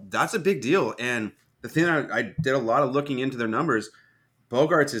 So that's a big deal. And the thing I did a lot of looking into their numbers,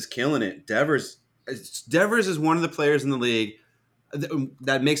 Bogaerts is killing it. Devers is one of the players in the league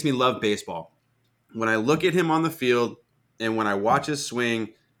that makes me love baseball. When I look at him on the field, and when I watch his swing,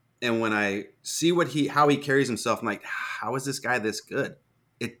 and when I see how he carries himself, I'm like, how is this guy this good?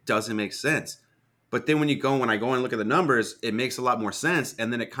 It doesn't make sense. But then when I go and look at the numbers, it makes a lot more sense,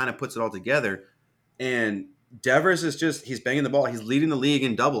 and then it kind of puts it all together. And Devers he's banging the ball. He's leading the league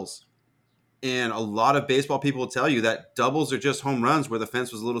in doubles. And a lot of baseball people will tell you that doubles are just home runs where the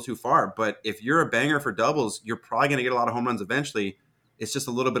fence was a little too far. But if you're a banger for doubles, you're probably going to get a lot of home runs eventually. It's just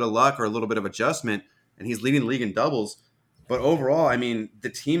a little bit of luck or a little bit of adjustment, and he's leading the league in doubles. But overall, I mean, the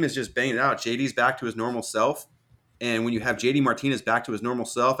team is just banging it out. JD's back to his normal self. And when you have JD Martinez back to his normal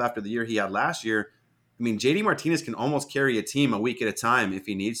self after the year he had last year, I mean, JD Martinez can almost carry a team a week at a time if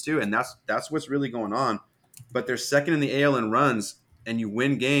he needs to. And that's what's really going on. But they're second in the AL in runs, and you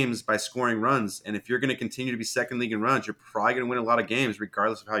win games by scoring runs. And if you're going to continue to be second league in runs, you're probably going to win a lot of games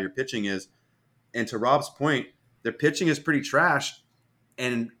regardless of how your pitching is. And to Rob's point, their pitching is pretty trash.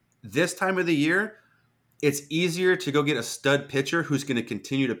 And this time of the year, it's easier to go get a stud pitcher who's going to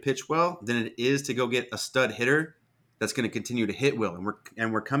continue to pitch well than it is to go get a stud hitter that's going to continue to hit well.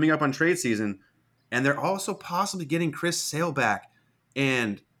 And we're coming up on trade season, and they're also possibly getting Chris Sale back.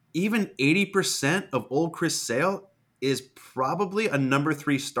 And even 80% of old Chris Sale is probably a number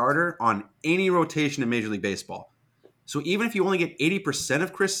 3 starter on any rotation in Major League Baseball. So even if you only get 80%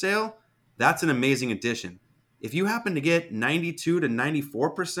 of Chris Sale, that's an amazing addition. If you happen to get 92 to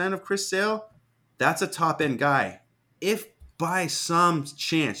 94% of Chris Sale, that's a top-end guy. If by some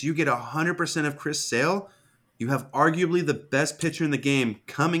chance you get 100% of Chris Sale, you have arguably the best pitcher in the game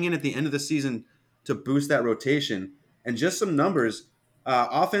coming in at the end of the season to boost that rotation. And just some numbers.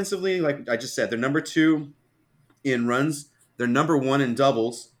 Offensively, like I just said, they're number 2 in runs. They're number 1 in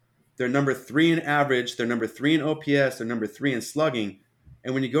doubles. They're number 3 in average. They're number 3 in OPS. They're number 3 in slugging.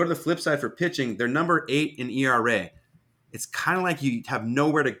 And when you go to the flip side for pitching, they're number 8 in ERA. It's kind of like you have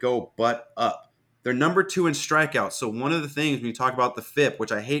nowhere to go but up. They're number 2 in strikeouts. So one of the things when you talk about the FIP,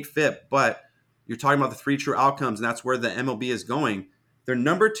 which I hate FIP, but you're talking about the 3 true outcomes, and that's where the MLB is going. They're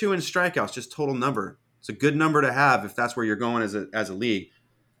number 2 in strikeouts, just total number. It's a good number to have if that's where you're going as a league.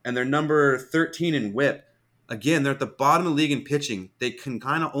 And they're number 13 in WHIP. Again, they're at the bottom of the league in pitching. They can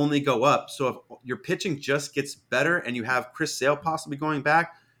kind of only go up. So if your pitching just gets better and you have Chris Sale possibly going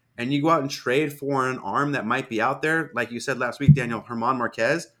back, and you go out and trade for an arm that might be out there, like you said last week, Daniel, German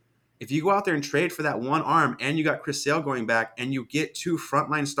Marquez, if you go out there and trade for that one arm and you got Chris Sale going back and you get 2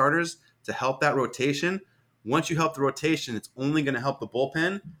 frontline starters to help that rotation, once you help the rotation, it's only going to help the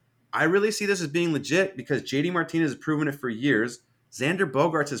bullpen. I really see this as being legit because JD Martinez has proven it for years. Xander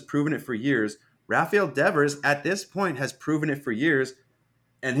Bogaerts has proven it for years. Rafael Devers, at this point, has proven it for years.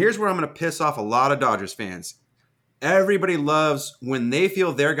 And here's where I'm going to piss off a lot of Dodgers fans. Everybody loves when they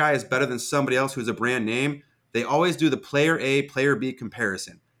feel their guy is better than somebody else who's a brand name. They always do the player A, player B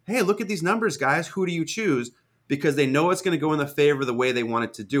comparison. Hey, look at these numbers, guys. Who do you choose? Because they know it's going to go in the favor of the way they want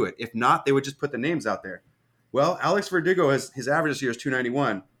it to do it. If not, they would just put the names out there. Well, Alex Verdugo, his average this year is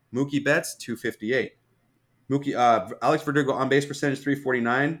 291. Mookie Betts, 258. Alex Verdugo on base percentage,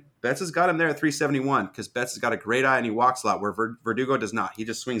 349. Betts has got him there at 371 because Betts has got a great eye and he walks a lot, where Verdugo does not. He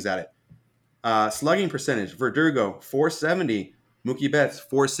just swings at it. Slugging percentage, Verdugo 470, Mookie Betts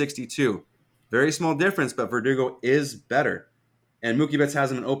 462. Very small difference, but Verdugo is better. And Mookie Betts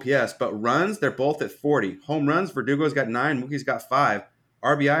has him in OPS, but runs, they're both at 40. Home runs, Verdugo's got 9, Mookie's got 5.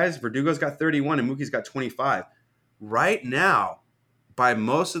 RBIs, Verdugo's got 31 and Mookie's got 25. Right now, by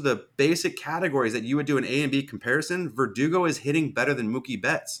most of the basic categories that you would do an A and B comparison, Verdugo is hitting better than Mookie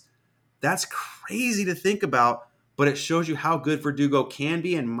Betts. That's crazy to think about, but it shows you how good Verdugo can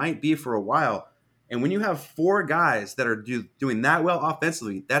be and might be for a while. And when you have 4 guys that are doing that well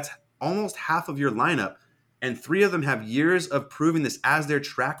offensively, that's almost half of your lineup. And 3 of them have years of proving this as their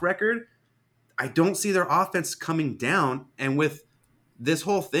track record. I don't see their offense coming down. And with this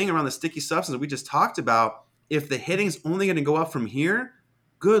whole thing around the sticky substance we just talked about, if the hitting's only going to go up from here,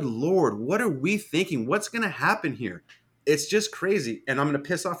 good Lord, what are we thinking? What's going to happen here? It's just crazy. And I'm going to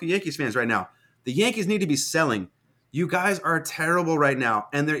piss off the Yankees fans right now. The Yankees need to be selling. You guys are terrible right now.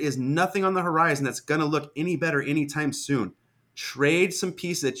 And there is nothing on the horizon that's going to look any better anytime soon. Trade some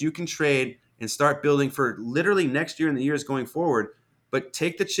pieces that you can trade and start building for literally next year and the years going forward. But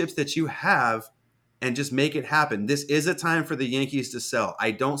take the chips that you have and just make it happen. This is a time for the Yankees to sell.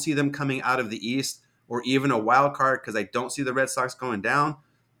 I don't see them coming out of the East or even a wild card because I don't see the Red Sox going down.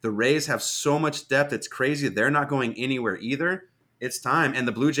 The Rays have so much depth. It's crazy. They're not going anywhere either. It's time. And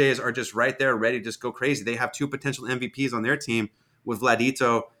the Blue Jays are just right there ready to just go crazy. They have 2 potential MVPs on their team with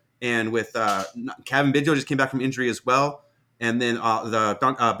Vladito and with Kevin Biggio just came back from injury as well. And then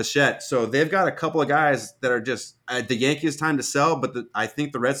Bichette. So they've got a couple of guys that are just the Yankees' time to sell, but I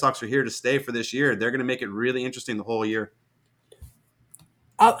think the Red Sox are here to stay for this year. They're going to make it really interesting the whole year.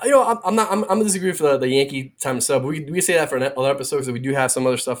 I'm gonna disagree for the Yankee time to sell. But we say that for another episode because we do have some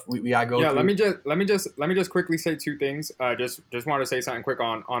other stuff we gotta go. Yeah, through. let me just quickly say 2 things. Just want to say something quick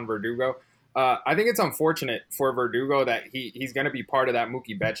on Verdugo. I think it's unfortunate for Verdugo that he's going to be part of that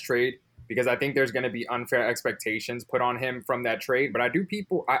Mookie Betts trade, because I think there's going to be unfair expectations put on him from that trade. But I do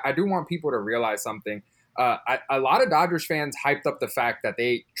want people to realize something. A lot of Dodgers fans hyped up the fact that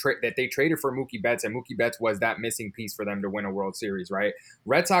they traded for Mookie Betts, and Mookie Betts was that missing piece for them to win a World Series, right?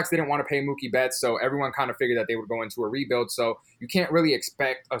 Red Sox didn't want to pay Mookie Betts, so everyone kind of figured that they would go into a rebuild. So you can't really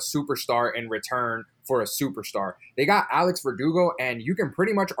expect a superstar in return for a superstar. They got Alex Verdugo, and you can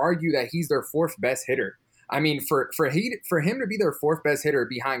pretty much argue that he's their 4th best hitter. I mean, for him to be their 4th best hitter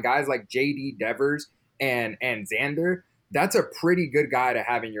behind guys like J.D. Devers and Xander, that's a pretty good guy to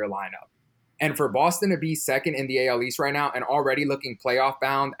have in your lineup. And for Boston to be 2nd in the AL East right now and already looking playoff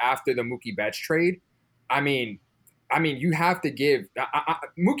bound after the Mookie Betts trade, I mean, you have to give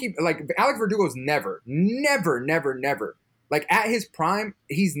Mookie, like Alex Verdugo's never, like at his prime,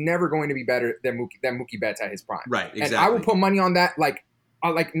 he's never going to be better than Mookie Betts at his prime. Right, exactly. And I will put money on that, like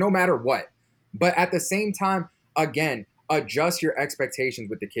no matter what. But at the same time, again, adjust your expectations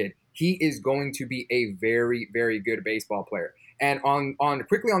with the kid. He is going to be a very, very good baseball player. And on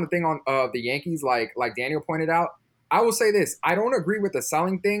quickly on the thing on the Yankees, like Daniel pointed out, I will say this. I don't agree with the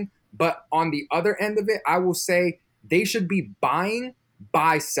selling thing, but on the other end of it, I will say they should be buying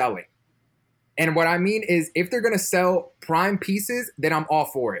by selling. And what I mean is if they're going to sell prime pieces, then I'm all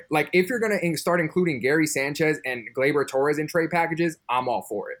for it. Like if you're going to start including Gary Sanchez and Gleyber Torres in trade packages, I'm all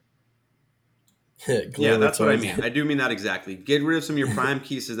for it. Yeah, that's what I mean. I do mean that exactly. Get rid of some of your prime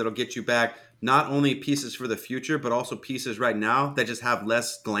pieces that'll get you back not only pieces for the future, but also pieces right now that just have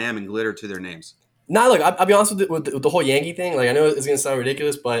less glam and glitter to their names. Nah, look, I'll be honest with the whole Yankee thing. Like I know it's going to sound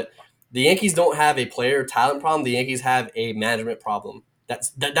ridiculous, but the Yankees don't have a player talent problem. The Yankees have a management problem.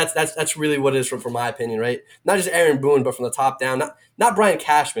 That's really what it is from my opinion, right? Not just Aaron Boone, but from the top down. Not Brian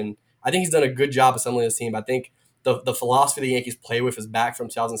Cashman. I think he's done a good job assembling his team. I think the philosophy the Yankees play with is back from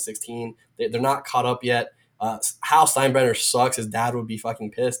 2016. They're not caught up yet. Hal Steinbrenner sucks. His dad would be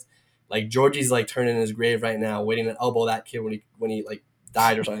fucking pissed. Like Georgie's like turning in his grave right now, waiting to elbow that kid when he like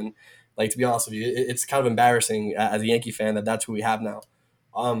died or something. Like to be honest with you, it's kind of embarrassing as a Yankee fan that's who we have now.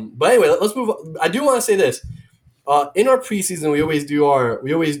 But anyway, let's move on. I do want to say this. In our preseason, we always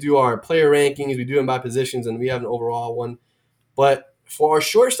do our player rankings. We do them by positions, and we have an overall one. But for our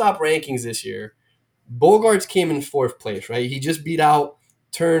shortstop rankings this year, Bogaerts came in 4th place, right? He just beat out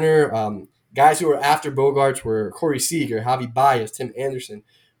Turner. Guys who were after Bogaerts were Corey Seager, Javi Baez, Tim Anderson,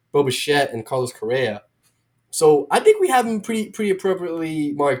 Bo Bichette, and Carlos Correa. So I think we have him pretty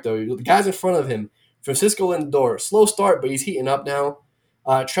appropriately marked, though. The guys in front of him, Francisco Lindor, slow start, but he's heating up now.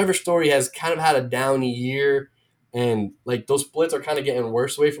 Trevor Story has kind of had a down year, and like those splits are kind of getting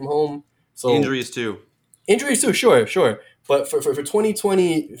worse away from home. So Injuries too, sure. But for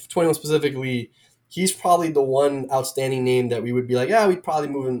 2020, 21 specifically, he's probably the one outstanding name that we would be like, yeah, we'd probably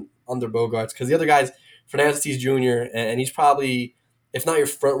move him under Bogarts, because the other guy's Fernando Tatis Jr., and he's probably, if not your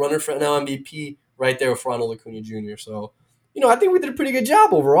front runner for an MVP, right there with Ronald Acuna Jr. So, I think we did a pretty good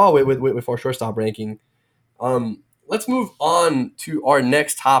job overall with our shortstop ranking. Let's move on to our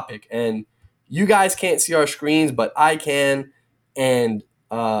next topic, and you guys can't see our screens, but I can, and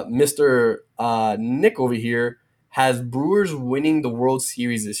Mr. Nick over here has Brewers winning the World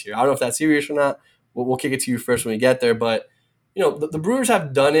Series this year. I don't know if that's serious or not. We'll kick it to you first when we get there, but the Brewers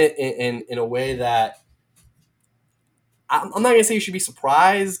have done it in a way that I'm not going to say you should be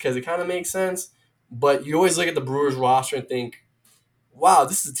surprised, because it kind of makes sense, but you always look at the Brewers roster and think, wow,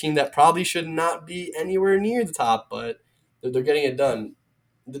 this is a team that probably should not be anywhere near the top, but they're getting it done.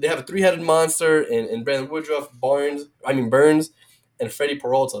 They have a three-headed monster in Brandon Woodruff, Burns, and Freddie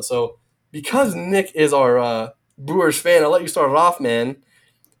Peralta. So because Nick is our Brewers fan, I'll let you start it off, man.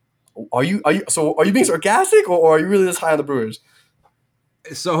 Are you being sarcastic, or are you really this high on the Brewers?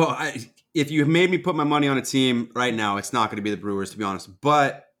 So if you made me put my money on a team right now, it's not going to be the Brewers, to be honest.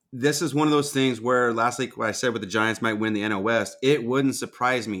 But this is one of those things where last week what I said with the Giants might win the NL West, it wouldn't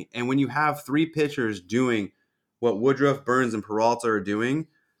surprise me. And when you have three pitchers doing what Woodruff, Burns, and Peralta are doing,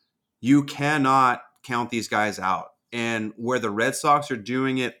 you cannot count these guys out. And where the Red Sox are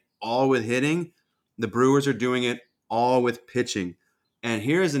doing it all with hitting, the Brewers are doing it all with pitching. And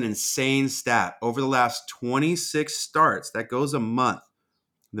here's an insane stat. Over the last 26 starts, that goes a month,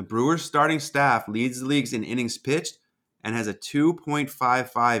 the Brewers starting staff leads the leagues in innings pitched and has a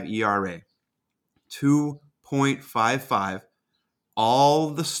 2.55 ERA. 2.55. All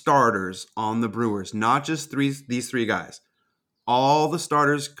the starters on the Brewers, not just these three guys, all the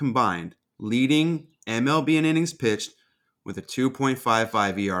starters combined, leading MLB in innings pitched with a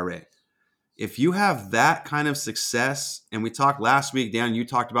 2.55 ERA. If you have that kind of success, and we talked last week, Dan, you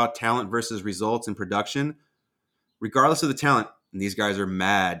talked about talent versus results and production, regardless of the talent, and these guys are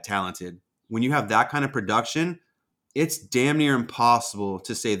mad talented. When you have that kind of production, it's damn near impossible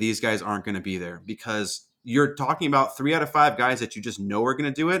to say these guys aren't going to be there, because you're talking about 3 out of 5 guys that you just know are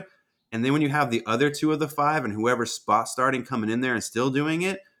going to do it. And then when you have the other 2 of the 5 and whoever's spot starting coming in there and still doing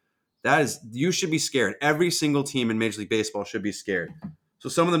it, you should be scared. Every single team in Major League Baseball should be scared. So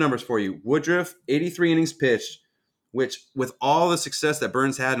some of the numbers for you. Woodruff, 83 innings pitched, which with all the success that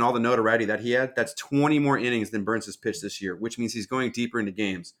Burns had and all the notoriety that he had, that's 20 more innings than Burns has pitched this year, which means he's going deeper into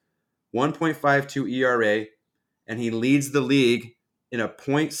games. 1.52 ERA, and he leads the league in a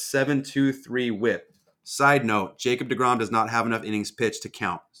 .723 whip. Side note, Jacob deGrom does not have enough innings pitched to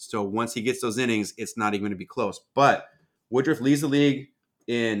count. So once he gets those innings, it's not even going to be close. But Woodruff leads the league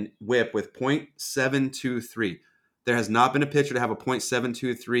in whip with .723. There has not been a pitcher to have a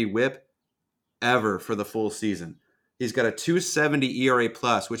 .723 whip ever for the full season. He's got a 270 ERA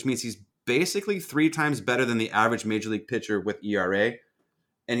plus, which means he's basically 3 times better than the average Major League pitcher with ERA.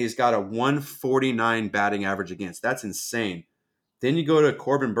 And he's got a 149 batting average against. That's insane. Then you go to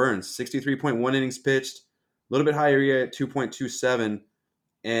Corbin Burns, 63.1 innings pitched, a little bit higher ERA at 2.27,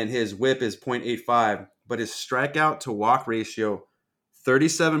 and his whip is .85. But his strikeout to walk ratio,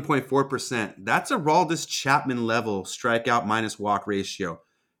 37.4%. That's a Aroldis Chapman level strikeout minus walk ratio.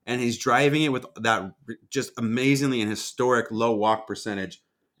 And he's driving it with that just amazingly and historic low walk percentage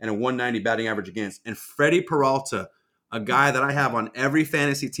and a 190 batting average against. And Freddie Peralta, a guy that I have on every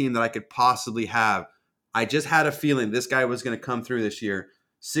fantasy team that I could possibly have, I just had a feeling this guy was going to come through this year.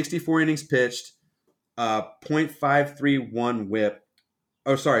 64 innings pitched, .531 whip.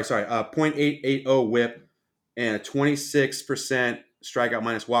 Oh, sorry, .880 whip, and a 26% strikeout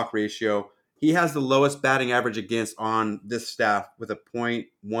minus walk ratio. He has the lowest batting average against on this staff with a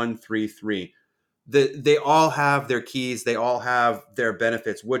 .133. They all have their keys. They all have their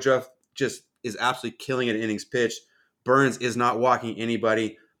benefits. Woodruff just is absolutely killing it in innings pitched. Burns is not walking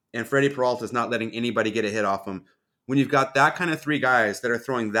anybody. And Freddie Peralta is not letting anybody get a hit off him. When you've got that kind of 3 guys that are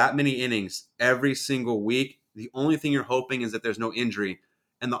throwing that many innings every single week, the only thing you're hoping is that there's no injury.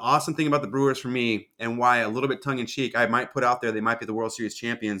 And the awesome thing about the Brewers for me, and why a little bit tongue-in-cheek I might put out there they might be the World Series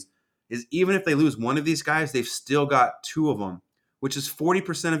champions, is even if they lose one of these guys, they've still got 2 of them, which is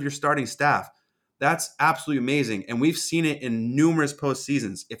 40% of your starting staff. That's absolutely amazing. And we've seen it in numerous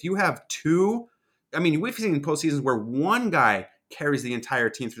postseasons. If you have 2, we've seen postseasons where one guy carries the entire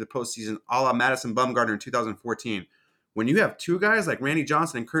team through the postseason, a la Madison Bumgarner in 2014. When you have 2 guys like Randy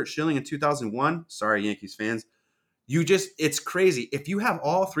Johnson and Curt Schilling in 2001, sorry, Yankees fans, it's crazy. If you have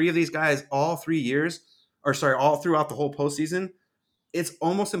all 3 of these guys all throughout the whole postseason, it's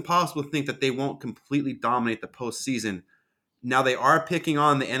almost impossible to think that they won't completely dominate the postseason. Now, they are picking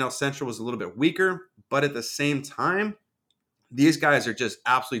on the NL Central was a little bit weaker, but at the same time, These guys are just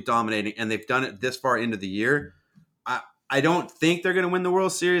absolutely dominating, and they've done it this far into the year. I don't think they're going to win the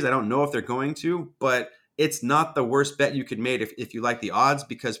World Series. I don't know if they're going to, but it's not the worst bet you could make if you like the odds,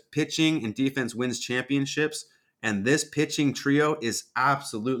 because pitching and defense wins championships, and this pitching trio is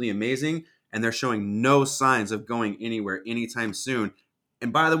absolutely amazing, and they're showing no signs of going anywhere anytime soon.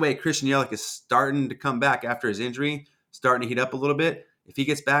 And by the way, Christian Yelich is starting to come back after his injury, starting to heat up a little bit. If he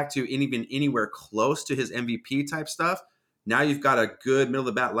gets back to even anywhere close to his MVP type stuff, now you've got a good middle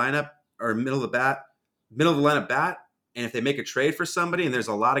of the bat lineup, or middle of the lineup bat. And if they make a trade for somebody, and there's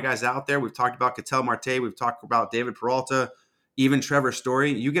a lot of guys out there, we've talked about Ketel Marte, we've talked about David Peralta, even Trevor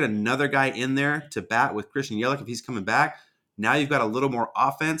Story. You get another guy in there to bat with Christian Yelich if he's coming back. Now you've got a little more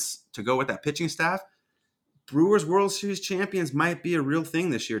offense to go with that pitching staff. Brewers World Series champions might be a real thing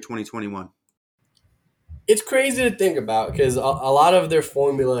this year, 2021. It's crazy to think about, because a lot of their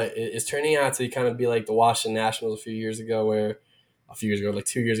formula is turning out to kind of be like the Washington Nationals like 2 years ago,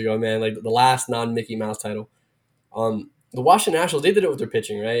 man, like the last non-Mickey Mouse title. The Washington Nationals, they did it with their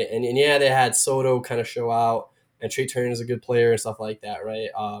pitching, right? And yeah, they had Soto kind of show out, and Trey Turner is a good player and stuff like that, right?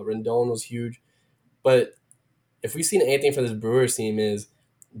 Rendon was huge. But if we've seen anything from this Brewers team, is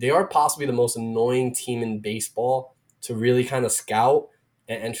they are possibly the most annoying team in baseball to really kind of scout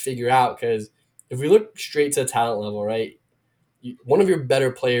and figure out, because if we look straight to the talent level, right, one of your better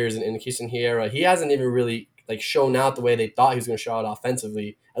players in Keston Hiura, he hasn't even really like shown out the way they thought he was going to show out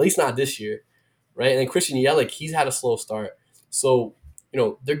offensively, at least not this year, right? And then Christian Yelich, he's had a slow start. So,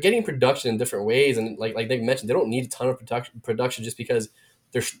 they're getting production in different ways, and like they mentioned, they don't need a ton of production just because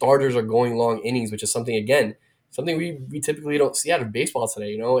their starters are going long innings, which is something we typically don't see out of baseball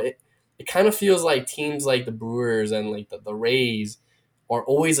today. It kind of feels like teams like the Brewers and like the Rays are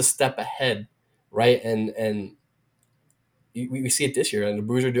always a step ahead, right? And we see it this year, and the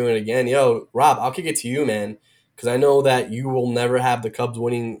Brewers are doing it again. Yo, Rob, I'll kick it to you, man, because I know that you will never have the Cubs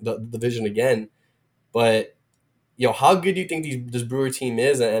winning the division again. But, how good do you think this Brewer team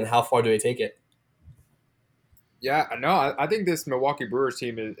is, and how far do they take it? Yeah, no, I think this Milwaukee Brewers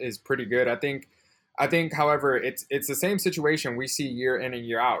team is pretty good. I think, however, it's the same situation we see year in and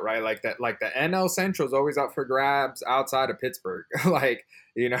year out, right? Like the NL Central is always up for grabs outside of Pittsburgh. Like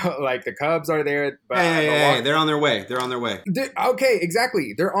the Cubs are there, but hey, they're on their way. Okay,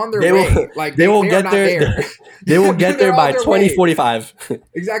 exactly. They're on their way. They will get there. They will get there by 2045.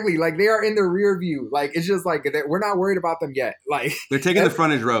 Exactly. Like they are in the rear view. Like it's just like we're not worried about them yet. Like they're taking the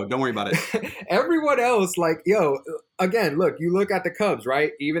frontage road. Don't worry about it. Everyone else, again, look, you look at the Cubs,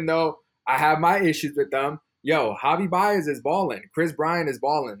 right? Even though I have my issues with them. Javi Baez is balling. Chris Bryant is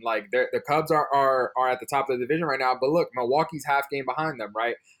balling. Like the Cubs are at the top of the division right now. But look, Milwaukee's half game behind them,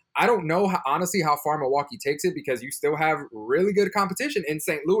 right? I don't know, honestly, how far Milwaukee takes it, because you still have really good competition in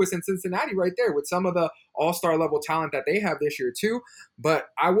St. Louis and Cincinnati right there with some of the all-star level talent that they have this year too. But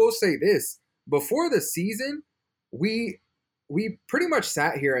I will say this. Before the season, we pretty much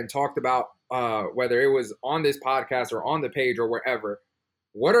sat here and talked about whether it was on this podcast or on the page or wherever,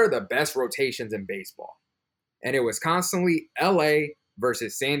 what are the best rotations in baseball? And it was constantly LA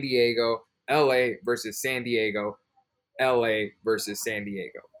versus San Diego, LA versus San Diego, LA versus San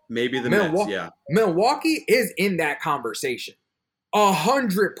Diego. Maybe the Mets, yeah. Milwaukee is in that conversation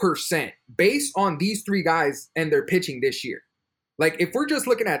 100% based on these three guys and their pitching this year. Like, if we're just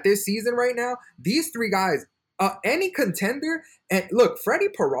looking at this season right now, these three guys, any contender, and look, Freddie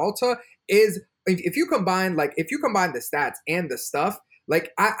Peralta is, if you combine the stats and the stuff,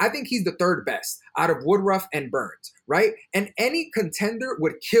 like, I think he's the third best out of Woodruff and Burns, right? And any contender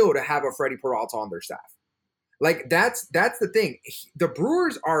would kill to have a Freddie Peralta on their staff. Like, that's the thing. The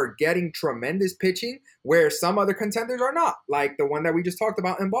Brewers are getting tremendous pitching where some other contenders are not, like the one that we just talked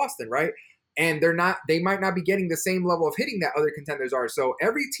about in Boston, right? And they might not be getting the same level of hitting that other contenders are. So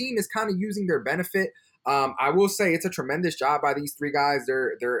every team is kind of using their benefit. I will say it's a tremendous job by these three guys.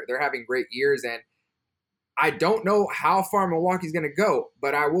 They're having great years, and I don't know how far Milwaukee's going to go,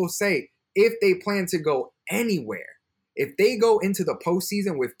 but I will say if they plan to go anywhere, if they go into the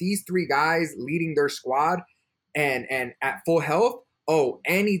postseason with these three guys leading their squad and at full health,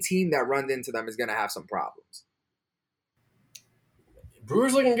 any team that runs into them is going to have some problems.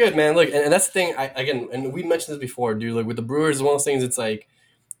 Brewers looking good, man. Look, and that's the thing. And we mentioned this before, dude. Like with the Brewers, one of those things. It's like,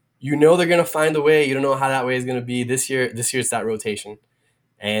 they're gonna find a way. You don't know how that way is gonna be this year. This year it's that rotation,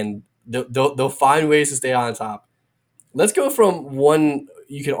 and they'll find ways to stay on top. Let's go from one,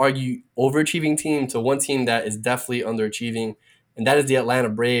 you could argue, overachieving team to one team that is definitely underachieving, and that is the Atlanta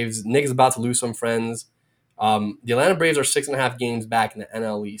Braves. Nick is about to lose some friends. The Atlanta Braves are 6.5 games back in the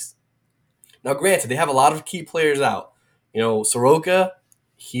NL East. Now, granted, they have a lot of key players out. Soroka,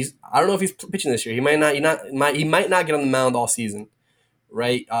 I don't know if he's pitching this year. He might not. He might not get on the mound all season,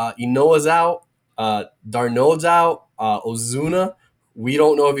 right? Inoa's out. Darnold's out. Ozuna, we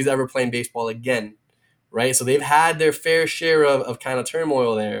don't know if he's ever playing baseball again, right? So they've had their fair share of kind of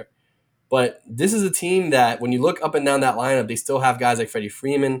turmoil there. But this is a team that, when you look up and down that lineup, they still have guys like Freddie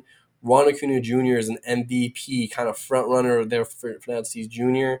Freeman. Ron Acuna Jr. is an MVP kind of front runner there for Tatis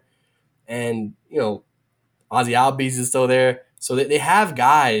Jr. And, Ozzy Albies is still there. So they have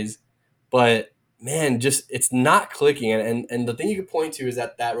guys, but man, just it's not clicking. And the thing you could point to is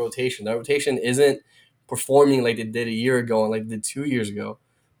that rotation. That rotation isn't performing like they did a year ago and like they did 2 years ago.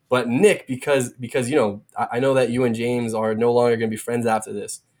 But Nick, because I know that you and James are no longer going to be friends after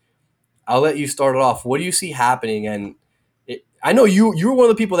this. I'll let you start it off. What do you see happening? And I know you were one of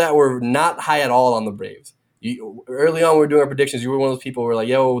the people that were not high at all on the Braves. Early on, we were doing our predictions. You were one of those people who were like,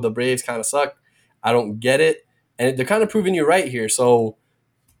 yo, the Braves kind of suck. I don't get it. And they're kind of proving you right here. So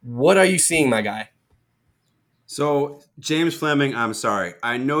what are you seeing, my guy? So, James Fleming, I'm sorry.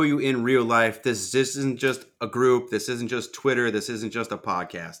 I know you in real life. This isn't just a group. This isn't just Twitter. This isn't just a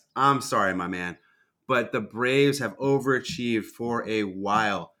podcast. I'm sorry, my man. But the Braves have overachieved for a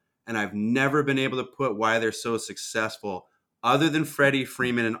while. And I've never been able to put why they're so successful other than Freddie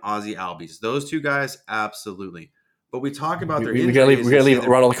Freeman and Ozzy Albies. Those two guys, absolutely. But we talk about their injuries. We're gonna leave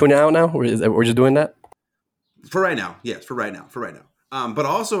Ronald Acuna out now? We're just doing that? For right now. Yes, for right now. But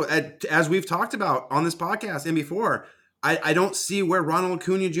also, as we've talked about on this podcast and before, I don't see where Ronald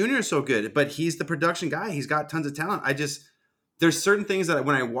Acuna Jr. is so good. But he's the production guy. He's got tons of talent. There's certain things that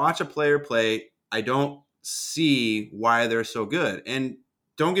when I watch a player play, I don't see why they're so good. And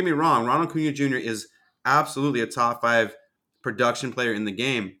don't get me wrong, Ronald Acuna Jr. is absolutely a top 5 production player in the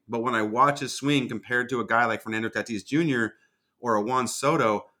game. But when I watch his swing compared to a guy like Fernando Tatis Jr. or a Juan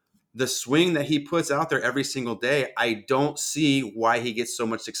Soto, the swing that he puts out there every single day, I don't see why he gets so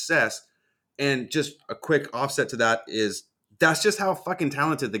much success. And just a quick offset to that is that's just how fucking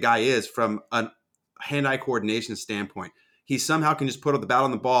talented the guy is from a hand-eye coordination standpoint. He somehow can just put the bat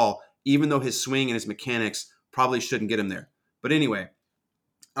on the ball, even though his swing and his mechanics probably shouldn't get him there. But anyway,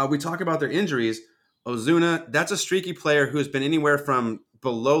 we talk about their injuries. Ozuna, that's a streaky player who has been anywhere from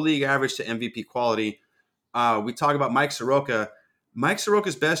below league average to MVP quality. We talk about Mike Soroka. Mike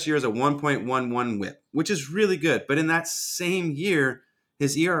Soroka's best year is a 1.11 whip, which is really good. But in that same year,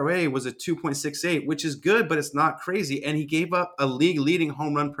 his ERA was a 2.68, which is good, but it's not crazy. And he gave up a league-leading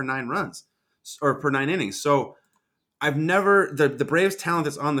home run per 9 runs or per 9 innings. So the Braves' talent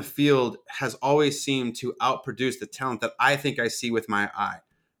that's on the field has always seemed to outproduce the talent that I think I see with my eye.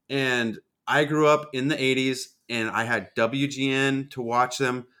 And I grew up in the 80s, and I had WGN to watch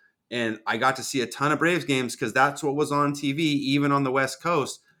them. And I got to see a ton of Braves games because that's what was on TV, even on the West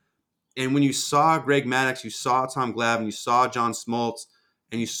Coast. And when you saw Greg Maddux, you saw Tom Glavine, you saw John Smoltz,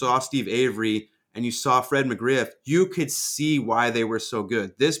 and you saw Steve Avery, and you saw Fred McGriff, you could see why they were so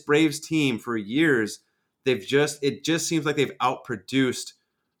good. This Braves team, for years, it just seems like they've outproduced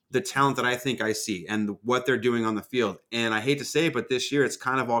the talent that I think I see and what they're doing on the field. And I hate to say it, but this year it's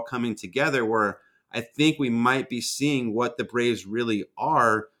kind of all coming together where I think we might be seeing what the Braves really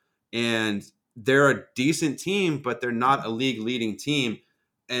are. And they're a decent team, but they're not a league-leading team.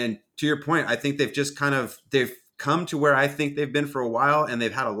 And to your point, I think they've come to where I think they've been for a while, and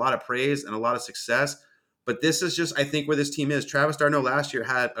they've had a lot of praise and a lot of success. But this is just, I think, where this team is. Travis d'Arnaud last year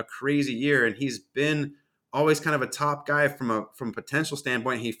had a crazy year, and he's been always kind of a top guy from a potential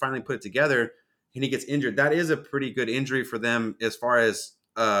standpoint. He finally put it together, and he gets injured. That is a pretty good injury for them as far as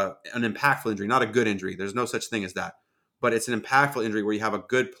an impactful injury, not a good injury. There's no such thing as that. But it's an impactful injury where you have a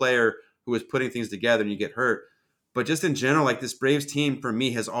good player who is putting things together and you get hurt. But just in general, like this Braves team for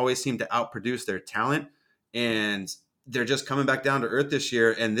me has always seemed to outproduce their talent, and they're just coming back down to earth this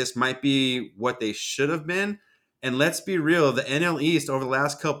year. And this might be what they should have been. And let's be real, the NL East over the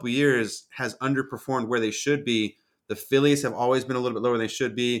last couple of years has underperformed where they should be. The Phillies have always been a little bit lower than they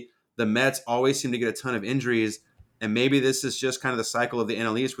should be. The Mets always seem to get a ton of injuries. And maybe this is just kind of the cycle of the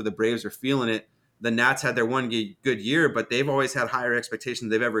NL East where the Braves are feeling it. The Nats had their one good year, but they've always had higher expectations than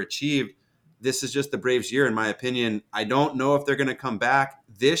they've ever achieved. This is just the Braves' year, in my opinion. I don't know if they're going to come back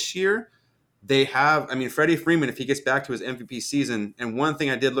this year. Freddie Freeman, if he gets back to his MVP season, and one thing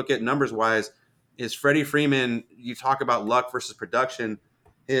I did look at numbers-wise is Freddie Freeman, you talk about luck versus production,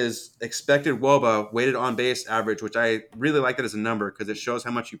 his expected WOBA, weighted on base average, which I really like that as a number because it shows how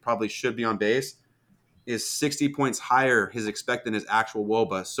much you probably should be on base, is 60 points higher his expected than his actual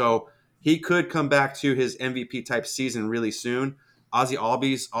WOBA. So he could come back to his MVP type season really soon. Ozzy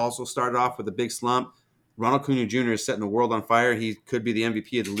Albies also started off with a big slump. Ronald Acuna Jr. is setting the world on fire. He could be the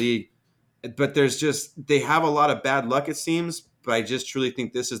MVP of the league. But they have a lot of bad luck, it seems. but I just truly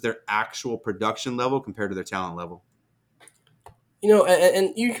think this is their actual production level compared to their talent level.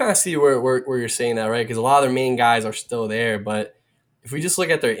 And you kind of see where you're saying that, right? Because a lot of their main guys are still there, but if we just look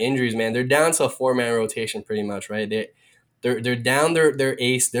at their injuries, man, they're down to a 4-man rotation pretty much, right? They're down their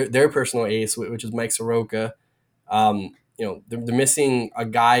ace, their personal ace, which is Mike Soroka. They're missing a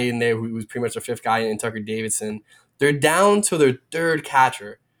guy in there who was pretty much their 5th guy in Tucker Davidson. They're down to their 3rd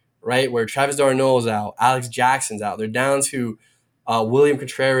catcher, right? Where Travis d'Arnaud's out, Alex Jackson's out. They're down to William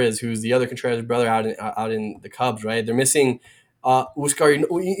Contreras, who's the other Contreras brother out in the Cubs, right? They're missing Huascar,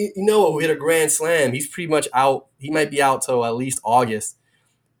 who hit a grand slam. He's pretty much out. He might be out till at least August.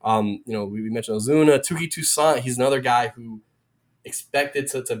 We mentioned Ozuna, Tuki Toussaint. He's another guy who expected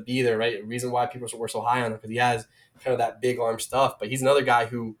to be there, right? The reason why people were so high on him because he has kind of that big arm stuff, but he's another guy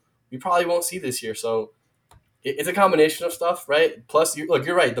who we probably won't see this year. So it's a combination of stuff, right? Plus,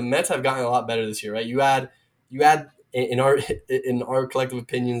 you're right. The Mets have gotten a lot better this year, right? You add in our collective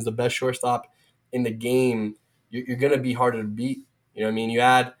opinions the best shortstop in the game. You're going to be harder to beat. You know what I mean? You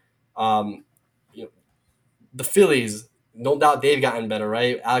add, the Phillies. No doubt they've gotten better,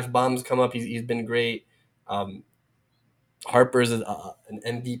 right? Alex Baum's come up. He's been great. Harper's an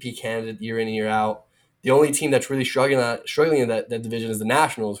MVP candidate year in and year out. The only team that's really struggling in that division is the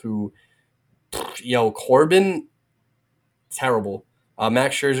Nationals, who, Corbin, terrible.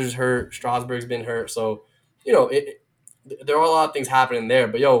 Max Scherzer's hurt. Strasburg's been hurt. So, there are a lot of things happening there.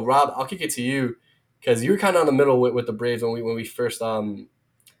 But, Rob, I'll kick it to you because you were kind of in the middle with the Braves when we first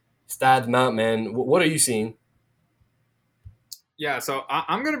stabbed them out, man. What are you seeing? Yeah, so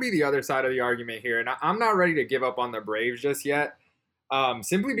I'm going to be the other side of the argument here, and I'm not ready to give up on the Braves just yet.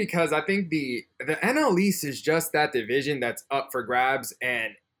 Simply because I think the NL East is just that division that's up for grabs,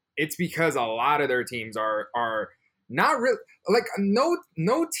 and it's because a lot of their teams are not really like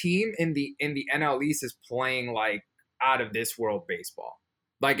no team in the NL East is playing like out of this world baseball.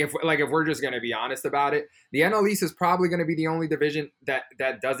 Like if we're just going to be honest about it, the NL East is probably going to be the only division that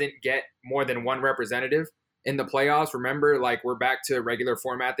doesn't get more than one representative in the playoffs. Remember, like we're back to regular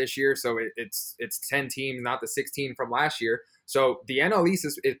format this year, so it's 10 teams, not the 16 from last year. So the NL East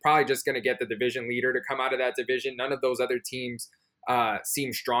is probably just going to get the division leader to come out of that division. None of those other teams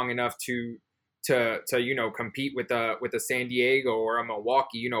seem strong enough to compete with a San Diego or a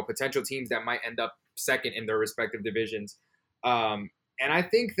Milwaukee, potential teams that might end up second in their respective divisions. And I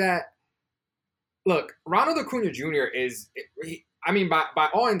think that, look, Ronald Acuna Jr. by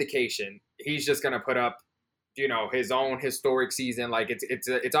all indication, he's just going to put up, his own historic season. Like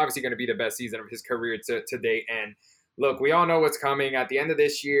it's obviously going to be the best season of his career to date. And look, we all know what's coming at the end of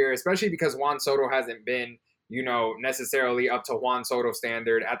this year, especially because Juan Soto hasn't been, necessarily up to Juan Soto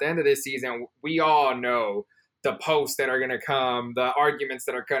standard. At the end of this season, we all know the posts that are going to come, the arguments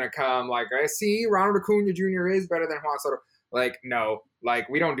that are going to come. Like, I see Ronald Acuna Jr. is better than Juan Soto. Like, no, like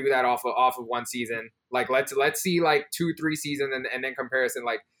we don't do that off of one season. Like, let's see like 2-3 seasons and then comparison.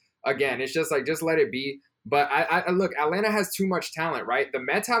 Like, again, it's just like, just let it be. But I look, Atlanta has too much talent, right? The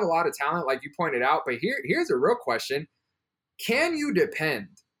Mets have a lot of talent, like you pointed out. But here's a real question: can you depend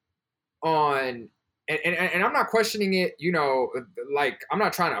on? And I'm not questioning it, like I'm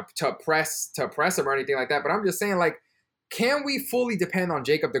not trying to press him or anything like that. But I'm just saying, like, can we fully depend on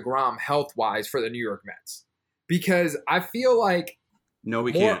Jacob deGrom health wise for the New York Mets? Because I feel like no,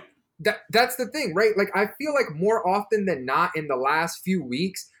 we can't. That's the thing, right? Like, I feel like more often than not in the last few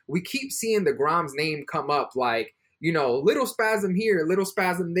weeks, we keep seeing deGrom's name come up, like, little spasm here, little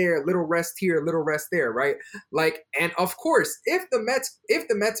spasm there, little rest here, little rest there, right? Like, and of course, if the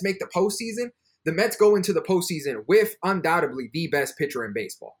Mets make the postseason, the Mets go into the postseason with undoubtedly the best pitcher in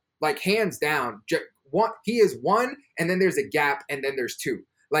baseball, like hands down. He is one, and then there's a gap, and then there's two.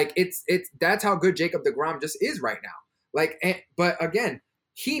 Like that's how good Jacob deGrom just is right now. Like, but again,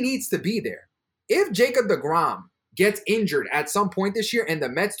 he needs to be there. If Jacob deGrom gets injured at some point this year and the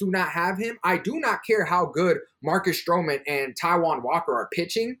Mets do not have him, I do not care how good Marcus Stroman and Taijuan Walker are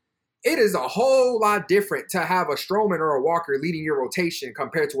pitching. It is a whole lot different to have a Stroman or a Walker leading your rotation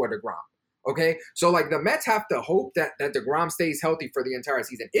compared to a deGrom. Okay, so like the Mets have to hope that deGrom stays healthy for the entire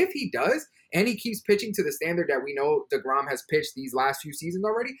season. If he does, and he keeps pitching to the standard that we know deGrom has pitched these last few seasons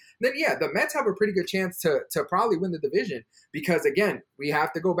already, then yeah, the Mets have a pretty good chance to probably win the division. Because again, we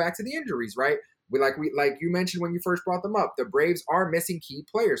have to go back to the injuries, right? Like you mentioned when you first brought them up, the Braves are missing key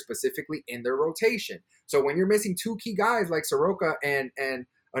players, specifically in their rotation. So when you're missing two key guys like Soroka and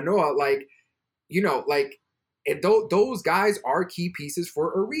Anoa, and those guys are key pieces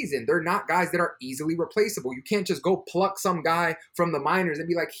for a reason. They're not guys that are easily replaceable. You can't just go pluck some guy from the minors and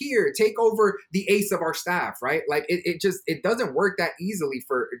be like, here, take over the ace of our staff, right? Like it doesn't work that easily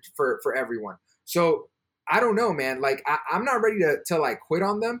for everyone. So I don't know, man. Like I'm not ready to like quit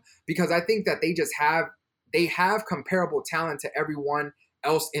on them because I think that they have comparable talent to everyone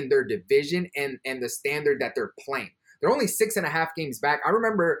else in their division and the standard that they're playing. They're only 6.5 games back. I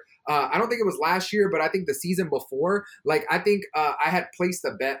remember, I don't think it was last year, but I think the season before, like I think I had placed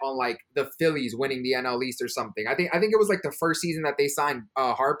a bet on like the Phillies winning the NL East or something. I think it was like the first season that they signed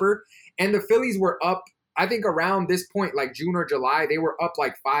Harper, and the Phillies were up. I think around this point, like June or July, they were up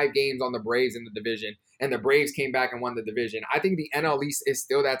like 5 games on the Braves in the division, and the Braves came back and won the division. I think the NL East is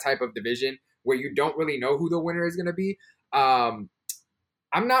still that type of division where you don't really know who the winner is going to be. I'm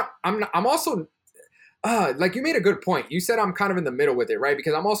also like you made a good point. You said I'm kind of in the middle with it, right?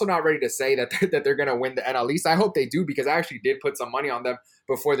 Because I'm also not ready to say that they're going to win the NL East. I hope they do because I actually did put some money on them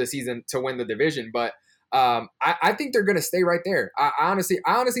before the season to win the division. But I think they're going to stay right there. I honestly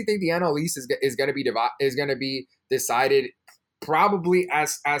think the NL East is going to be decided probably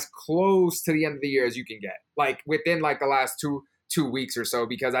as close to the end of the year as you can get, like within like the last two weeks or so,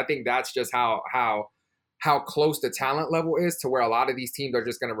 because I think that's just how close the talent level is to where a lot of these teams are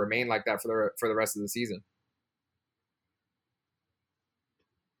just going to remain like that for the rest of the season.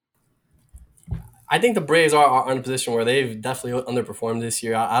 I think the Braves are in a position where they've definitely underperformed this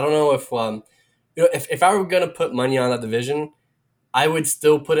year. I don't know if I were going to put money on that division, I would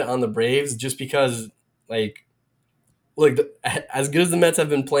still put it on the Braves just because, like, look, as good as the Mets have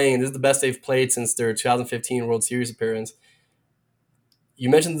been playing, this is the best they've played since their 2015 World Series appearance. You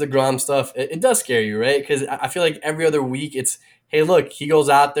mentioned the DeGrom stuff. It does scare you, right? Because I feel like every other week it's, hey, look, he goes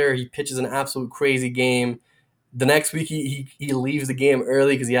out there, he pitches an absolute crazy game. The next week he leaves the game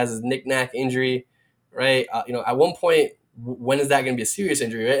early because he has his knick-knack injury, right? At one point, when is that going to be a serious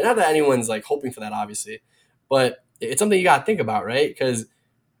injury, right? Not that anyone's like hoping for that, obviously, but it's something you got to think about, right? Because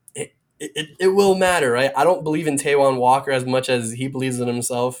it will matter, right? I don't believe in Taijuan Walker as much as he believes in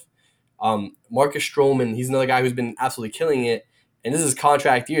himself. Marcus Stroman, he's another guy who's been absolutely killing it. And this is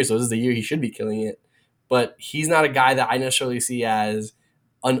contract year, so this is the year he should be killing it. But he's not a guy that I necessarily see as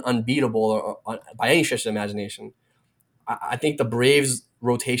unbeatable or by any stretch of the imagination. I think the Braves'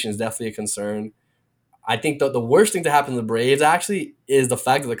 rotation is definitely a concern. I think the worst thing to happen to the Braves actually is the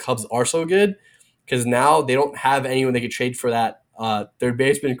fact that the Cubs are so good because now they don't have anyone they could trade for that third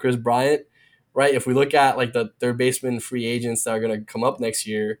baseman, Chris Bryant, right? If we look at like the third baseman free agents that are going to come up next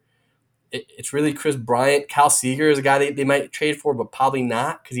year, it's really Chris Bryant. Cal Seager is a guy they might trade for, but probably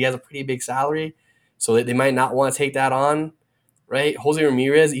not because he has a pretty big salary. So they might not want to take that on, right? Jose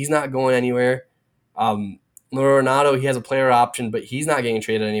Ramirez, he's not going anywhere. Arenado, he has a player option, but he's not getting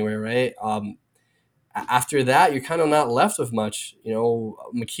traded anywhere, right? After that, you're kind of not left with much.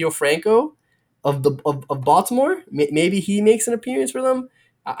 Maikel Franco of Baltimore, maybe he makes an appearance for them.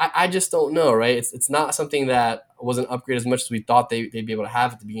 I just don't know, right? It's not something that was an upgrade as much as we thought they'd be able to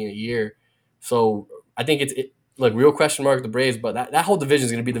have at the beginning of the year. So I think look, real question mark the Braves, but that whole division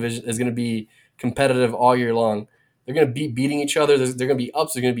is going to be competitive all year long. They're going to be beating each other. They're going to be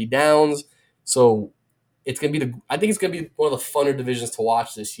ups. They're going to be downs. So it's going to be I think it's going to be one of the funner divisions to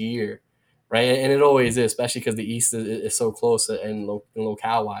watch this year, right? And it always is, especially because the East is so close and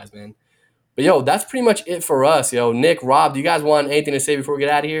locale wise, man. But yo, that's pretty much it for us, yo. Nick, Rob, do you guys want anything to say before we get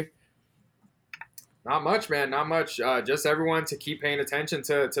out of here? Not much, man. Not much. Just everyone to keep paying attention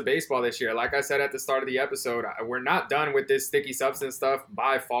to baseball this year. Like I said at the start of the episode, we're not done with this sticky substance stuff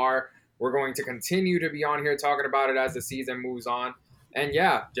by far. We're going to continue to be on here talking about it as the season moves on. And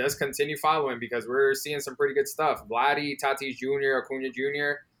yeah, just continue following because we're seeing some pretty good stuff. Vladdy, Tatis Jr., Acuna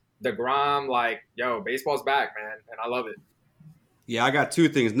Jr., DeGrom, like, yo, baseball's back, man. And I love it. Yeah, I got two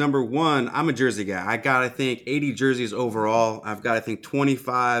things. Number one, I'm a jersey guy. I got, I think, 80 jerseys overall. I've got, I think,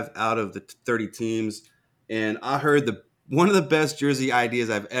 25 out of the 30 teams. And I heard one of the best jersey ideas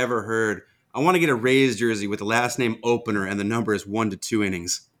I've ever heard. I want to get a Rays jersey with the last name opener and the number is 1 to 2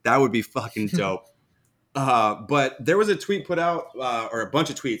 innings. That would be fucking dope. But there was a tweet put out, or a bunch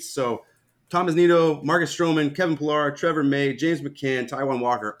of tweets. So Thomas Nido, Marcus Stroman, Kevin Pillar, Trevor May, James McCann, Taijuan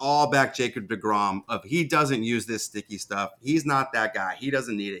Walker, all back Jacob deGrom of he doesn't use this sticky stuff. He's not that guy. He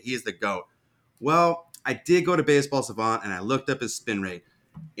doesn't need it. He's the GOAT. Well, I did go to Baseball Savant and I looked up his spin rate.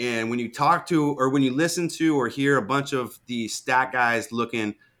 And when you talk to or when you listen to or hear a bunch of the stat guys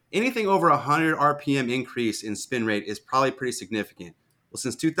looking, anything over 100 RPM increase in spin rate is probably pretty significant. Well,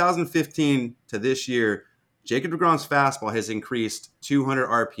 since 2015 to this year, Jacob deGrom's fastball has increased 200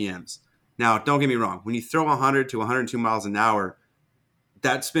 RPMs. Now, don't get me wrong. When you throw 100 to 102 miles an hour,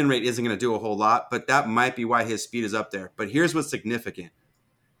 that spin rate isn't going to do a whole lot, but that might be why his speed is up there. But here's what's significant.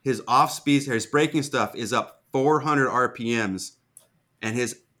 His off-speed, his breaking stuff is up 400 RPMs, and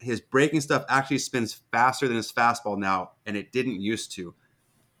his breaking stuff actually spins faster than his fastball now, and it didn't used to.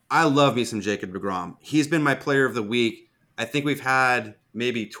 I love me some Jacob deGrom. He's been my player of the week. I think we've had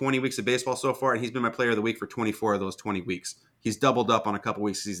maybe 20 weeks of baseball so far, and he's been my player of the week for 24 of those 20 weeks. He's doubled up on a couple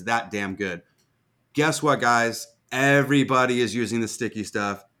weeks. He's that damn good. Guess what, guys? Everybody is using the sticky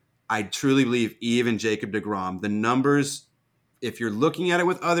stuff. I truly believe even Jacob deGrom, the numbers, if you're looking at it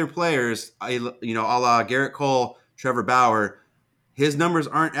with other players, a la Garrett Cole, Trevor Bauer, his numbers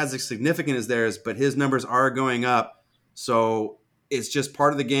aren't as significant as theirs, but his numbers are going up. So it's just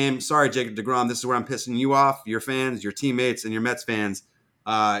part of the game. Sorry, Jacob deGrom, this is where I'm pissing you off, your fans, your teammates, and your Mets fans.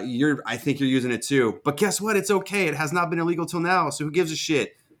 I think you're using it too. But guess what? It's okay. It has not been illegal till now, so who gives a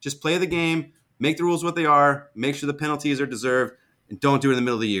shit? Just play the game, make the rules what they are, make sure the penalties are deserved, and don't do it in the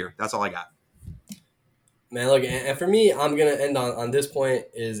middle of the year. That's all I got. Man, look, and for me, I'm going to end on this point,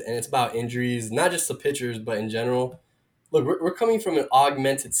 and it's about injuries, not just the pitchers, but in general. Look, we're coming from an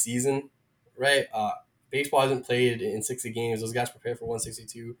augmented season, right? Baseball hasn't played in 60 games. Those guys prepare for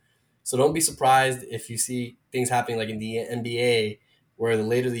 162. So don't be surprised if you see things happening like in the NBA, where the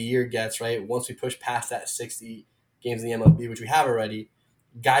later the year gets, right, once we push past that 60 games in the MLB, which we have already,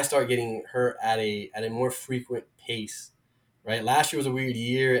 guys start getting hurt at a more frequent pace, right? Last year was a weird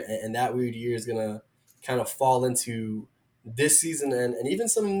year, and that weird year is going to kind of fall into this season and even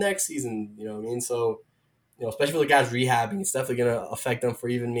some next season, you know what I mean? So, especially for the guys rehabbing, it's definitely going to affect them for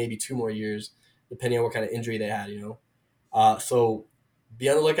even maybe 2 more years, depending on what kind of injury they had, So be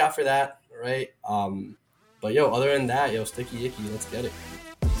on the lookout for that, right? But, other than that, sticky icky, let's get it.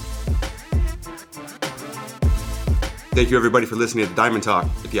 Thank you, everybody, for listening to Diamond Talk.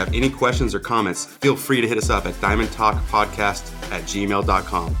 If you have any questions or comments, feel free to hit us up at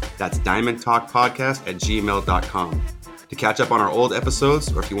diamondtalkpodcast@gmail.com. That's diamondtalkpodcast@gmail.com. To catch up on our old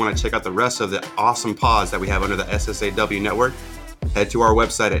episodes, or if you want to check out the rest of the awesome pods that we have under the SSAW network, head to our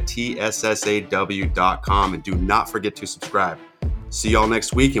website at tssaw.com and do not forget to subscribe. See y'all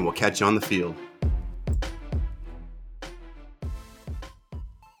next week, and we'll catch you on the field.